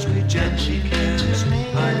 and as we gently kissed,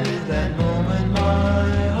 I knew that moment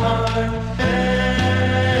my heart fell.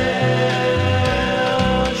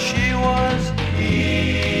 She was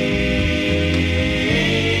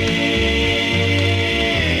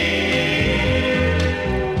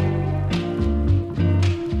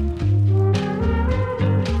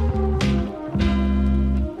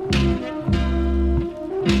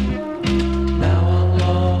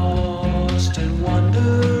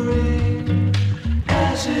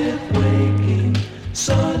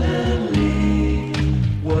suddenly.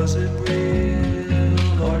 Was it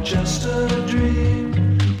real or just a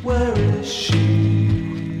dream? Where is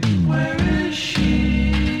she? Where is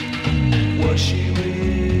she? Was she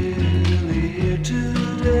really here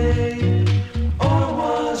today? Or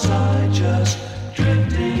was I just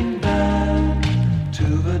drifting back to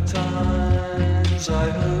the times I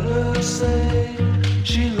heard her say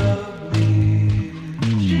she loved me?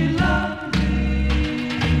 She loved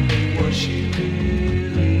me. Was she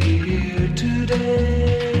really here today?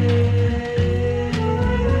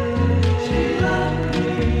 She loved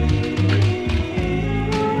me.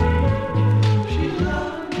 She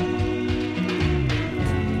loved me.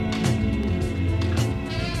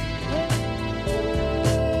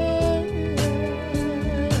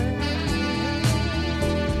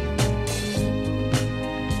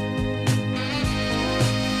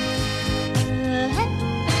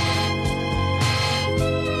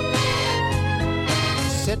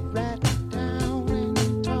 Sit right down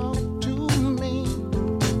and talk to me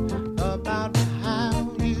about how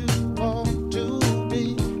you ought to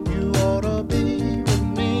be. You ought to be with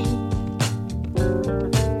me.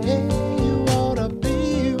 Yeah, you ought to be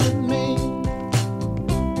with me.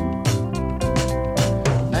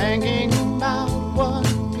 Thinking about what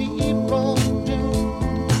people do,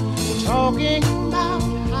 talking about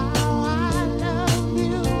how I love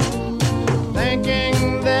you, thinking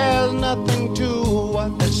there's nothing to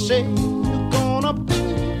what they say. You're gonna be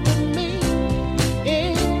with me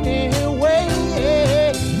anyway.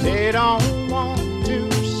 They don't want to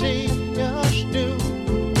see us do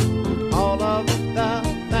all of the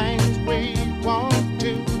things we want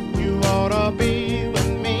to. You ought to be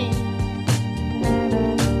with me.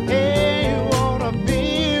 Yeah, you ought to be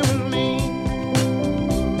with me.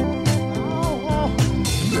 Oh,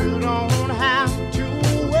 you don't have to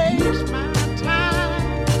waste my time.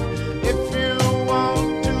 If you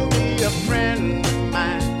want to be a friend of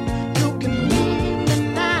mine, you can leave me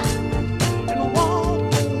now and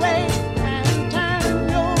walk away and turn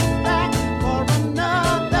your back for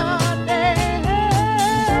another day.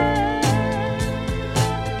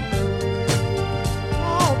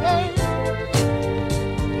 Oh, baby.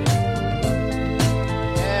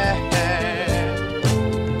 Yeah.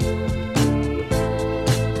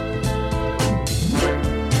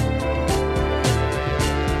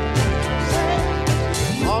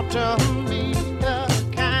 Ought to be the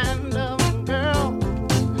kind of girl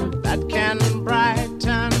that can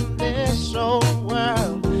brighten this old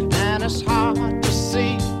world. And it's hard to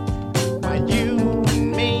see why you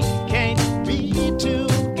and me can't be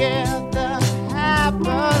together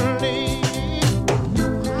happily.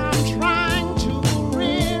 I'm trying to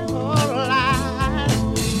realize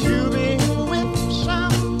you be with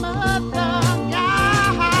some other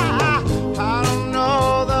guy. I don't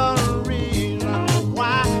know the reason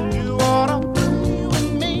why. You ought to be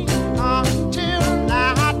with me until I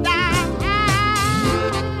die.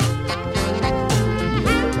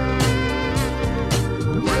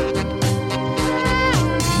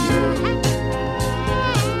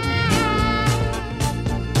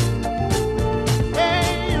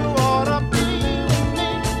 Hey, you ought to be with me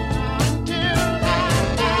until I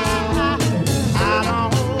die. I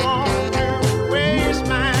don't want to waste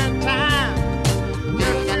my time.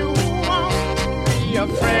 If you want to be a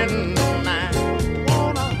friend of mine,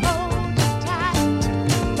 wanna hold you tight,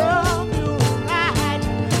 love you right,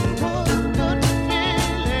 put good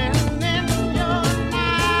feeling in your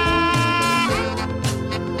life.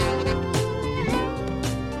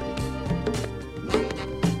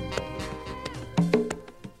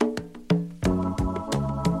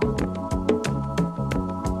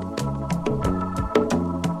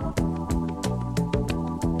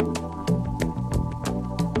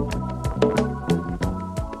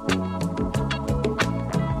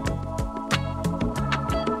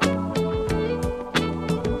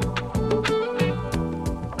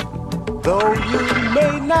 Though you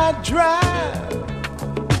may not drive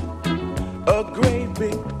a great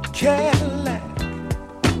big Cadillac,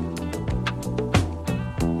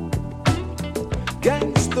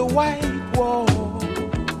 against the white walls,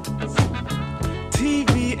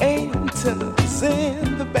 TV antennas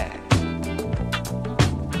in the back,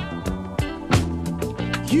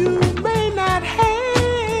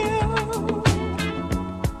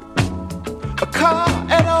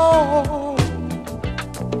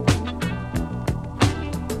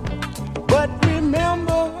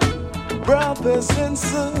 brothers and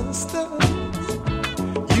sisters,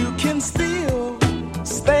 you can still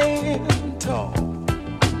stand tall.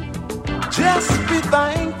 Just be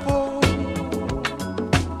thankful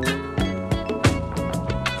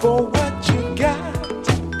for what you got.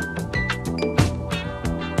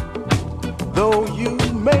 Though you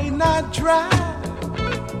may not drive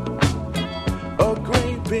a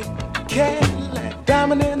great big Cadillac,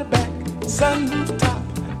 diamond in the back, sunroof top,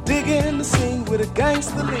 digging the scene with a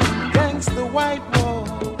gangster lean, gangster white walls,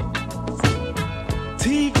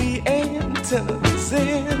 TV antennas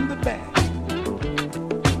in the back.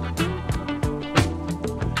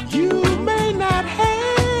 You may not have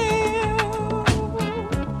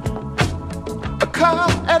a car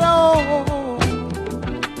at all,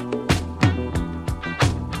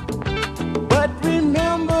 but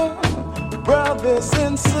remember, brothers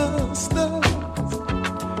and sisters,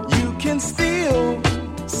 you can still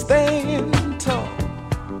stand tall.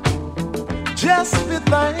 Just be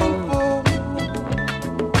thankful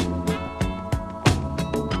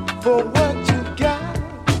for what you got.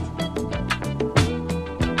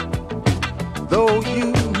 Though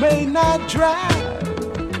you may not drive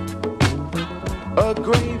a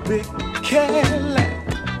great big Cadillac,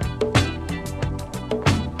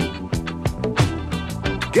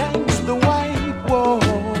 gangsta white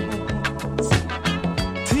walls,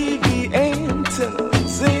 TV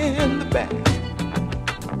antennas in the back.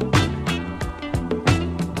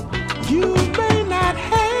 You may not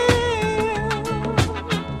have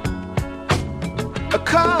a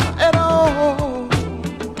car at all,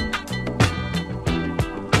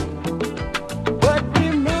 but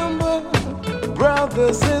remember,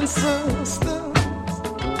 brothers and sisters,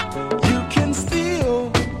 you can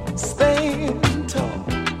still stand tall.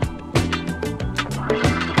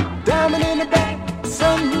 Diamond in the back,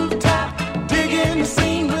 sunroof top, digging the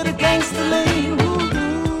scene with a gangster lean.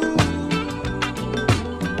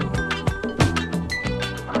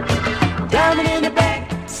 Diamond in the back,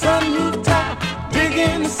 sunroof top,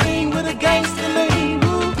 digging the scene with a gangster lean.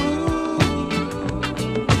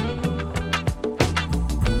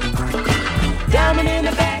 Diamond in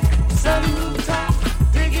the back, sunroof top,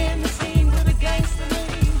 digging the scene with a gangster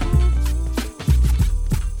lean.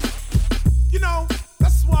 You know,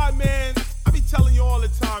 that's why, man, I be telling you all the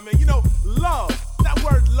time, man, you know, love, that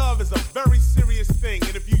word love is a very serious thing.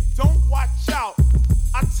 And if you don't watch out,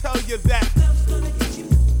 I tell you that.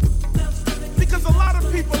 Because a lot of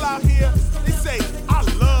people out here, they say, I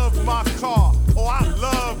love my car, or I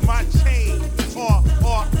love my chain, or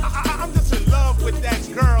I'm just in love with that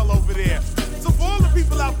girl over there. So for all the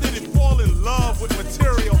people out there that fall in love with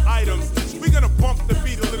material items, we're gonna bump the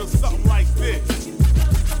beat a little something like this.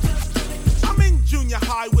 I'm in junior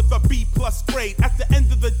high with a B+ grade. At the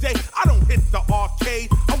end of the day, I don't hit the arcade.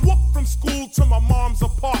 I walk from school to my mom's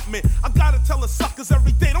apartment. I gotta tell the suckers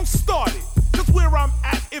every day, don't start it. Cause where I'm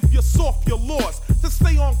at, if you're soft, you're lost. To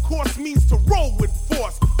stay on course means to roll with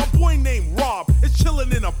force. A boy named Rob is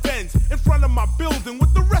chilling in a Benz in front of my building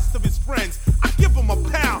with the rest of his friends. I give him a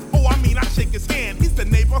pound, oh I mean I shake his hand. He's the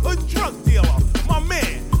neighborhood drug dealer, my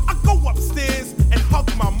man. I go upstairs and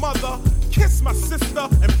hug my mother, kiss my sister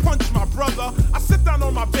and punch my brother. I sit down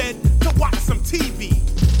on my bed to watch some TV.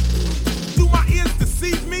 Do my ears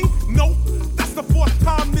deceive me? Nope, that's the 4th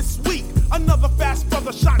time this week. Another fast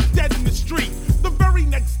brother shot dead in the street. The very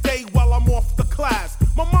next day while I'm off the class,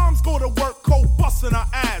 my mom's go to work cold busting her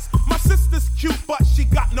ass. My sister's cute but she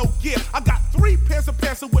got no gear. I got 3 pairs of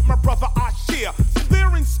pants with my brother I share. So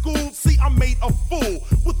they're in school, see I made a fool.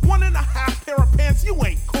 With 1.5 pair of pants you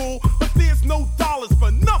ain't cool. But there's no dollars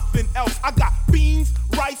for nothing else. I got beans,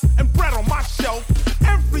 rice and bread on my shelf.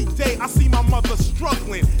 Every day I see my mother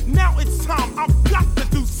struggling. Now it's time, I've got to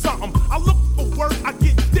do something. I look for work, I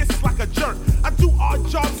get dissed like a jerk. I do odd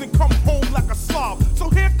jobs and come home like a slob. So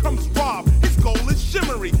here comes Rob, his goal is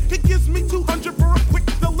shimmery. He gives me $200 for a quick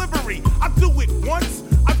delivery. I do it once,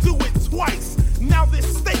 I do it twice. Now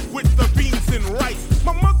there's steak with the beans and rice.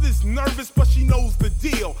 My mother's nervous but she knows the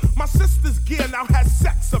deal. My sister's gear now has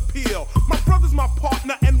sex appeal. My brother's my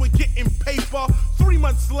partner and we're getting paper. 3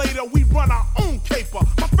 months later we run our own caper.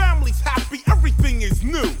 My family's happy, everything is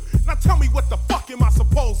new. Now tell me what the fuck am I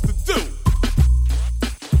supposed to do?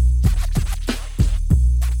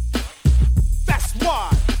 That's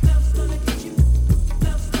why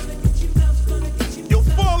you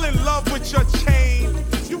fall in love with your chain,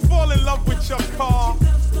 you fall in love with your car.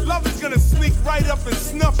 Love is gonna sneak right up and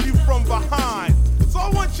snuff you from behind. So I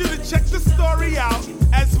want you to check the story out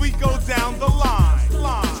as we go down the line.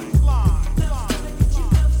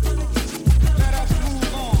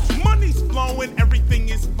 Money's flowing, everything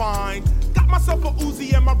is fine. Got myself a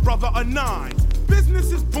Uzi and my brother a 9.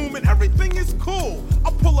 Business is booming, everything is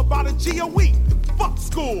a GOE. Fuck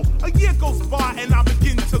school. A year goes by and I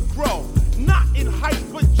begin to grow. Not in height,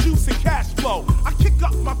 but juice and cash flow. I kick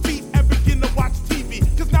up my feet and begin to watch TV.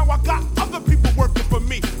 Cause now I got other people working for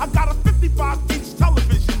me. I got a 55-inch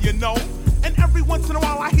television, you know. And every once in a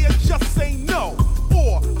while I hear Just Say No.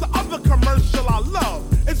 Or the other commercial I love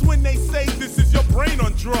is when they say this is your brain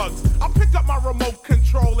on drugs. I'll pick up my remote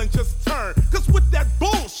control and just turn. Cause with that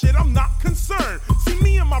bullshit I'm not concerned. See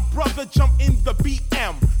me and my brother jump in the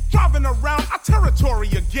BM. Driving around our territory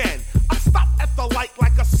again. I stop at the light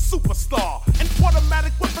like a superstar. And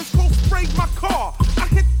automatic weapons cold sprayed my car. I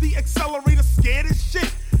hit the accelerator scared as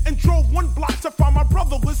shit. And drove one block to find my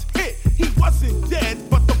brother was hit. He wasn't dead,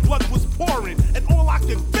 but the blood was pouring. And all I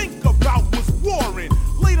could think about was Warren.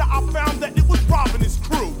 Later I found that it was Rob and his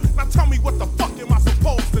crew. Now tell me what the fuck am I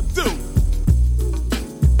supposed to do?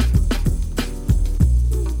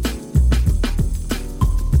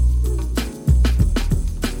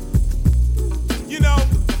 You know,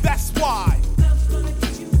 that's why.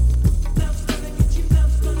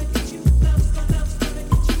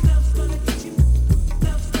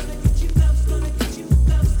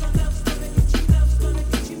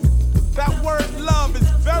 That word love is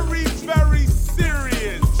very, very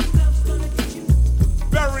serious.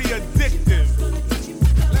 Very addictive.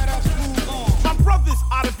 Let us move on. My brother's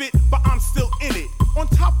out of it, but I'm still in it. On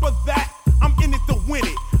top of that, I'm in it to win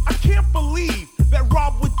it. I can't believe that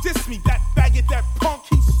Rob would diss me. That faggot, that punk,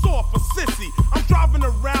 he saw for sissy. I'm driving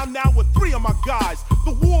around now with 3 of my guys.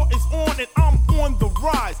 The war is on and I'm on the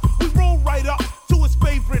rise. We roll right up to his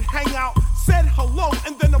favorite hangout. Said hello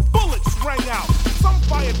and then the bullets rang out. Some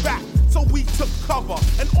fired back, so we took cover.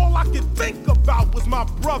 And all I could think about was my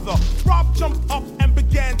brother. Rob jumped up and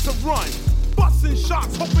began to run. Busting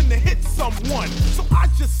shots, hoping to hit someone. So I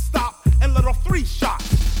just stopped and let off 3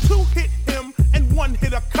 shots. 2 hit him and 1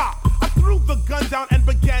 hit a cop. I threw the gun down and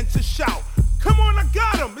began to shout. Come on, I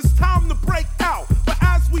got him, it's time to break out. But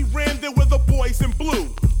as we ran, there were the boys in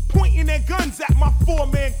blue, pointing their guns at my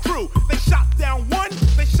 4-man crew. They shot down 1,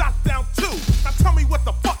 they shot down 2. Now tell me what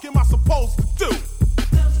the fuck am I supposed to do?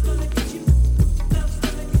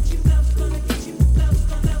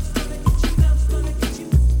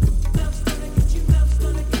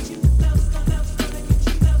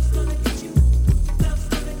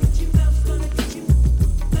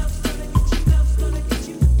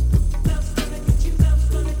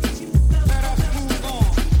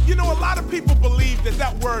 People believe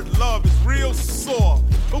that word love is real sore.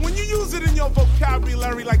 But when you use it in your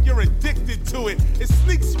vocabulary like you're addicted to it, it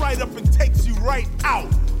sneaks right up and takes you right out.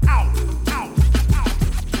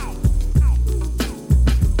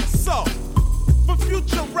 So, for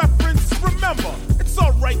future reference, remember, it's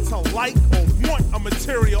alright to like or want a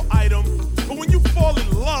material item, but when you fall in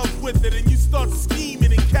love with it and you start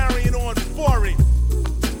scheming and carrying on for it,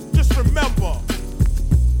 just remember,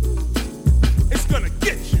 it's gonna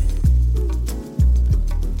get you.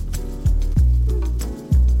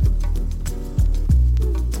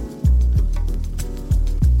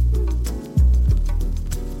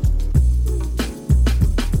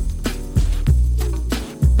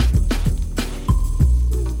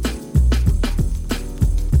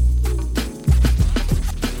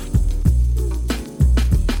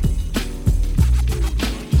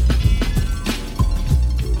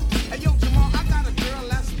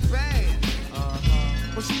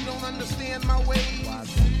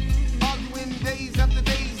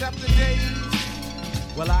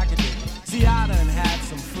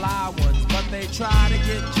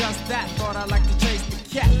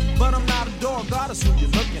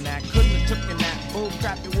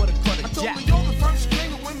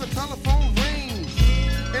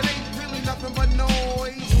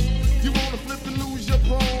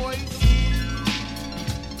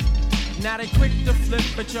 Now they quick to flip,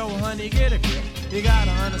 but yo, honey, get a grip. You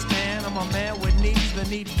gotta understand, I'm a man with needs that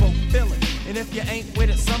need fulfilling. And if you ain't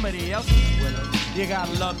with it, somebody else is willing. You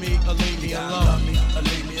gotta love me or leave me alone. Love me or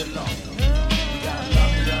leave me alone. You gotta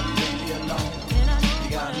love me or leave me alone. You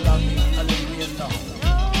gotta love me or leave me alone.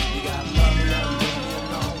 You gotta love me or leave me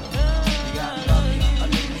alone. You gotta love me or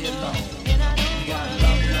leave me alone. You gotta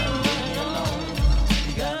love me or leave me alone.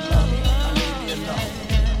 You gotta love me or leave me alone.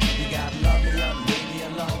 You gotta love me or leave me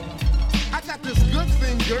alone. I got this good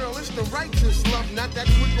thing, girl, it's the righteous love, not that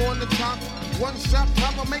quick on the top. One shot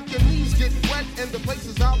popper make your knees get wet, and the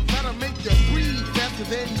places out that'll make you breathe faster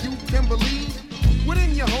than you can believe.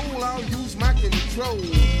 Within your hole, I'll use my control,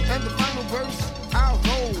 and the final verse, I'll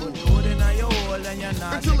hold.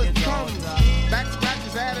 Until it comes, back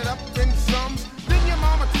scratches added up in sums. Then your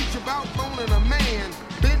mama teach about boning a man.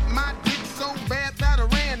 Bent my dick so bad that I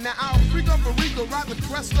ran. Now I'll freak up a Rico, ride the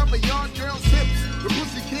crest of a yard girl's hips. The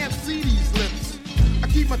pussy can't see these lips. I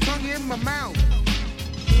keep my tongue in my mouth,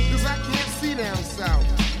 cause I can't see down south.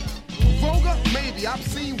 Vulgar? Maybe. I've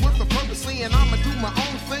seen what the purpose saying I'ma do my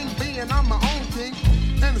own thing, being I'm my own king,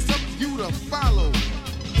 and it's up to you to follow.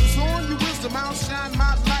 So on your wisdom, I'll shine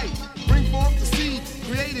my light, bring forth the seed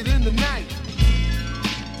created in the night.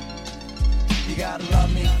 You gotta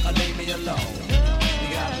love me or leave me alone. You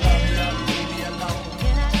gotta love me or leave me alone.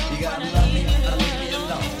 You gotta love me or leave me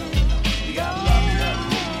alone. You gotta love me or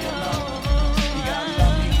leave me alone. You gotta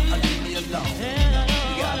love me or leave me alone.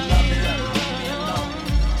 You gotta love me or leave me alone.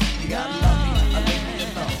 You gotta love me or leave me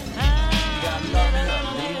alone. You gotta love me or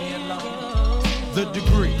leave me alone. The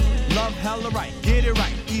degree, love hella right, get it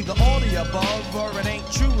right. Either all the above or it ain't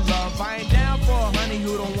true love. I ain't down for a honey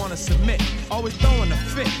who don't wanna submit. Always throwing a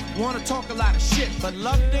fit, wanna talk a lot of shit, but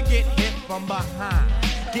love to get hit from behind.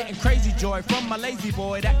 Getting crazy joy from my lazy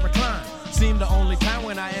boy that recline. Seem the only time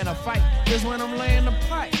when I in a fight is when I'm laying the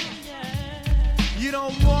pipe. You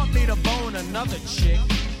don't want me to bone another chick,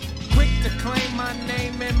 quick to claim my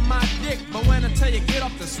name and my dick. But when I tell you get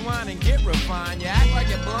off the swine and get refined, you act like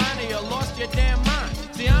you're blind or you lost your damn mind.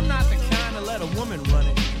 See, I'm not the kind to let a woman run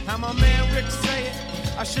it. How my man Rick say it,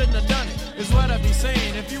 I shouldn't have done it, is what I be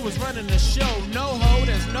saying. If you was running the show, no ho,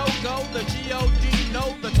 there's no go. The G.O.D.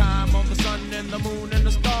 know the time of the sun and the moon and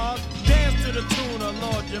the stars. Dance to the tune of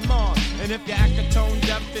Lord Jamar. And if you act a tone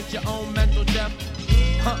deaf, it's your own mental death.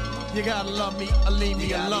 Huh, you gotta love me or leave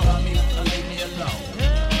me alone. You gotta love me or leave me alone.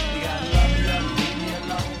 You gotta love me or leave me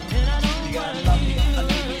alone. You gotta love me or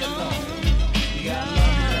leave me alone. You gotta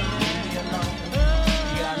love me or leave me alone.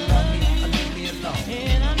 You gotta love me or leave me alone. You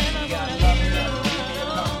gotta love me or leave me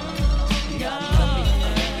alone. You gotta love me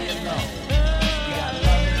or leave me alone. You gotta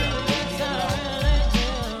love me or leave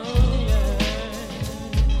me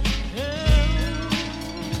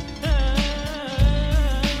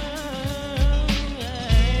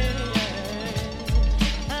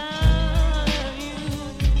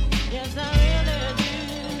Yes, I really do,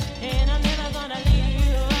 and I'm never gonna leave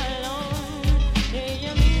you alone. Yeah,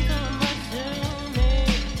 you mean so much to me.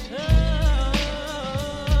 Oh,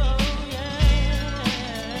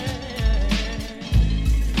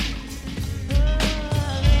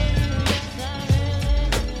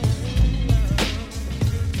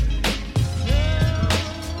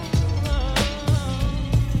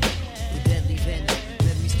 The deadly venom,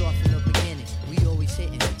 let me start from the beginning. We always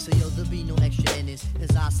hitting, so yo, there'll be no extra innings.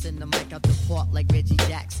 As I send the mic out the park like Reggie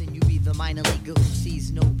Jackson. You be the minor leaguer who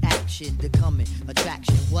sees no action. The coming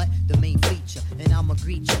attraction, what? The main feature. And I'ma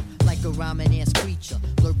greet you like a rhyming ass creature,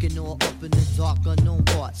 lurking all up in the dark unknown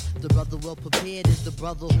parts. The brother well prepared is the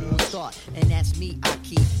brother who will start, and that's me, I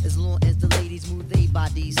keep. As long as the ladies move their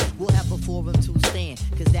bodies, we'll have a forum to stand,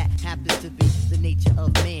 cause that happens to be the nature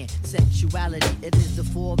of man. Sexuality, it is the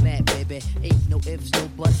format, baby. Ain't no ifs, no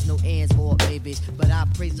buts, no ands or maybes. But I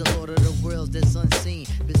praise the Lord of the worlds that's unseen.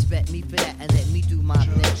 Respect me for that and let me do my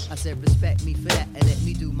thing. I said respect me for that and let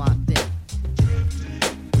me do my thing.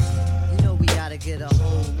 You know we gotta get a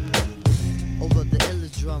hold over the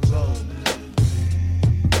illest drum roll.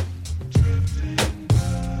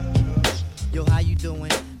 Yo, how you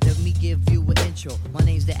doing? Let me give you an intro. My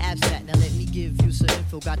name's the Abstract, now let me give you some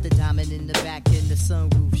info. Got the diamond in the back and the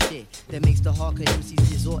sunroof shit that makes the hardcore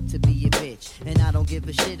MCs resort to be a bitch. And I don't give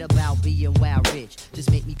a shit about being wild rich.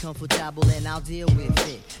 Just make me comfortable and I'll deal with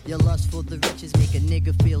it. Your lust for the riches make a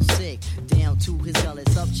nigga feel sick. Down to his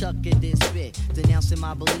gullets, up chuck and then spit. Denouncing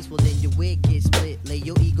my beliefs, well then your wig gets split. Lay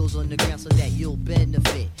your egos on the ground so that you'll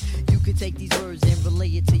benefit. You can take these words and relay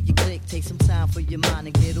it to your click. Take some time for your mind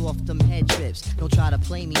and get off them head trips. Don't try to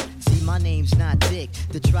play me, see my name's not Dick.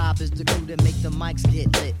 The tribe is the crew that make the mics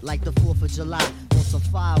get lit. Like the 4th of July on some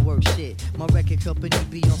fireworks shit. My record company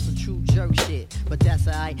be on some true jerk shit. But that's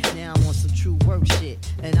alright, now I'm on some true work shit.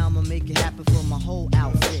 And I'ma make it happen for my whole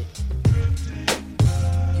outfit.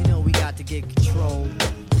 You know we got to get control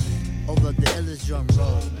over the illest drum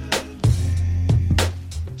roll.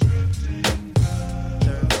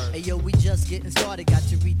 Hey yo, we just getting started. Got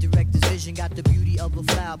to redirect this vision. Got the beauty of a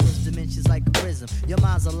flower plus dimensions like a prism. Your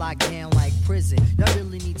minds are locked down like prison. Y'all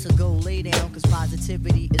really need to go lay down, cause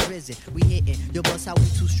positivity is risen. We hitting your bus, how we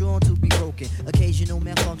too strong to be broken. Occasional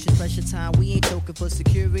malfunction, pressure time. We ain't token for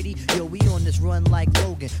security. Yo, we on this run like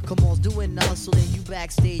Logan. Come on, doing the hustle and you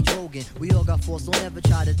backstage Hogan. We all got force, don't ever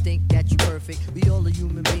try to think that you perfect. We all are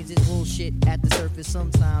human beings, it's bullshit at the surface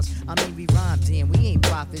sometimes. I mean, we rhyme, damn, we ain't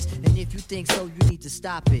prophets. And if you think so, you need to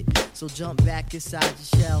stop it. So jump back inside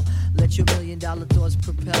your shell. Let your $1 million thoughts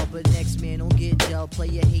propel. But next man, don't get gel.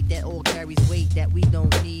 Player hate that all carries weight that we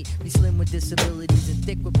don't need. Be slim with disabilities and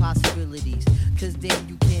thick with possibilities. Cause then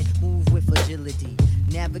you can't move with agility.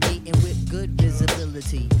 navigating with good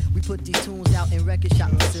visibility. We put these tunes out in record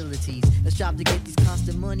shop facilities and strive to get these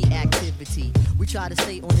constant money activity. We try to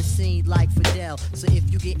stay on the scene like Fidel, so if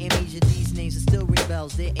you get amnesia, these names are still ring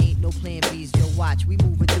bells. There ain't no plan B's, yo watch, we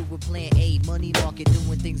moving through with plan A. Money market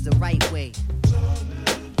doing things the right way.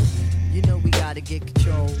 You know we gotta get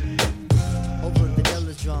control over the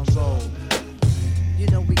illest drum roll. You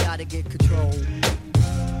know we gotta get control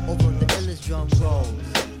over the illest drum rolls.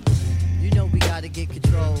 You know we gotta get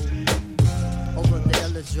control over the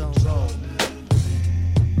illest drum roll.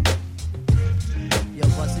 Yo,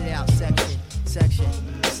 bust it out, section,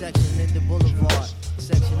 Linda Boulevard,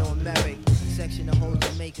 section on Merrick, section of Whole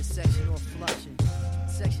Jamaica, section on Flushing,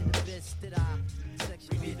 section of Bed-Stuy, section.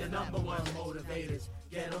 We be the number one motivators,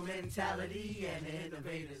 ghetto mentality and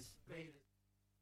innovators.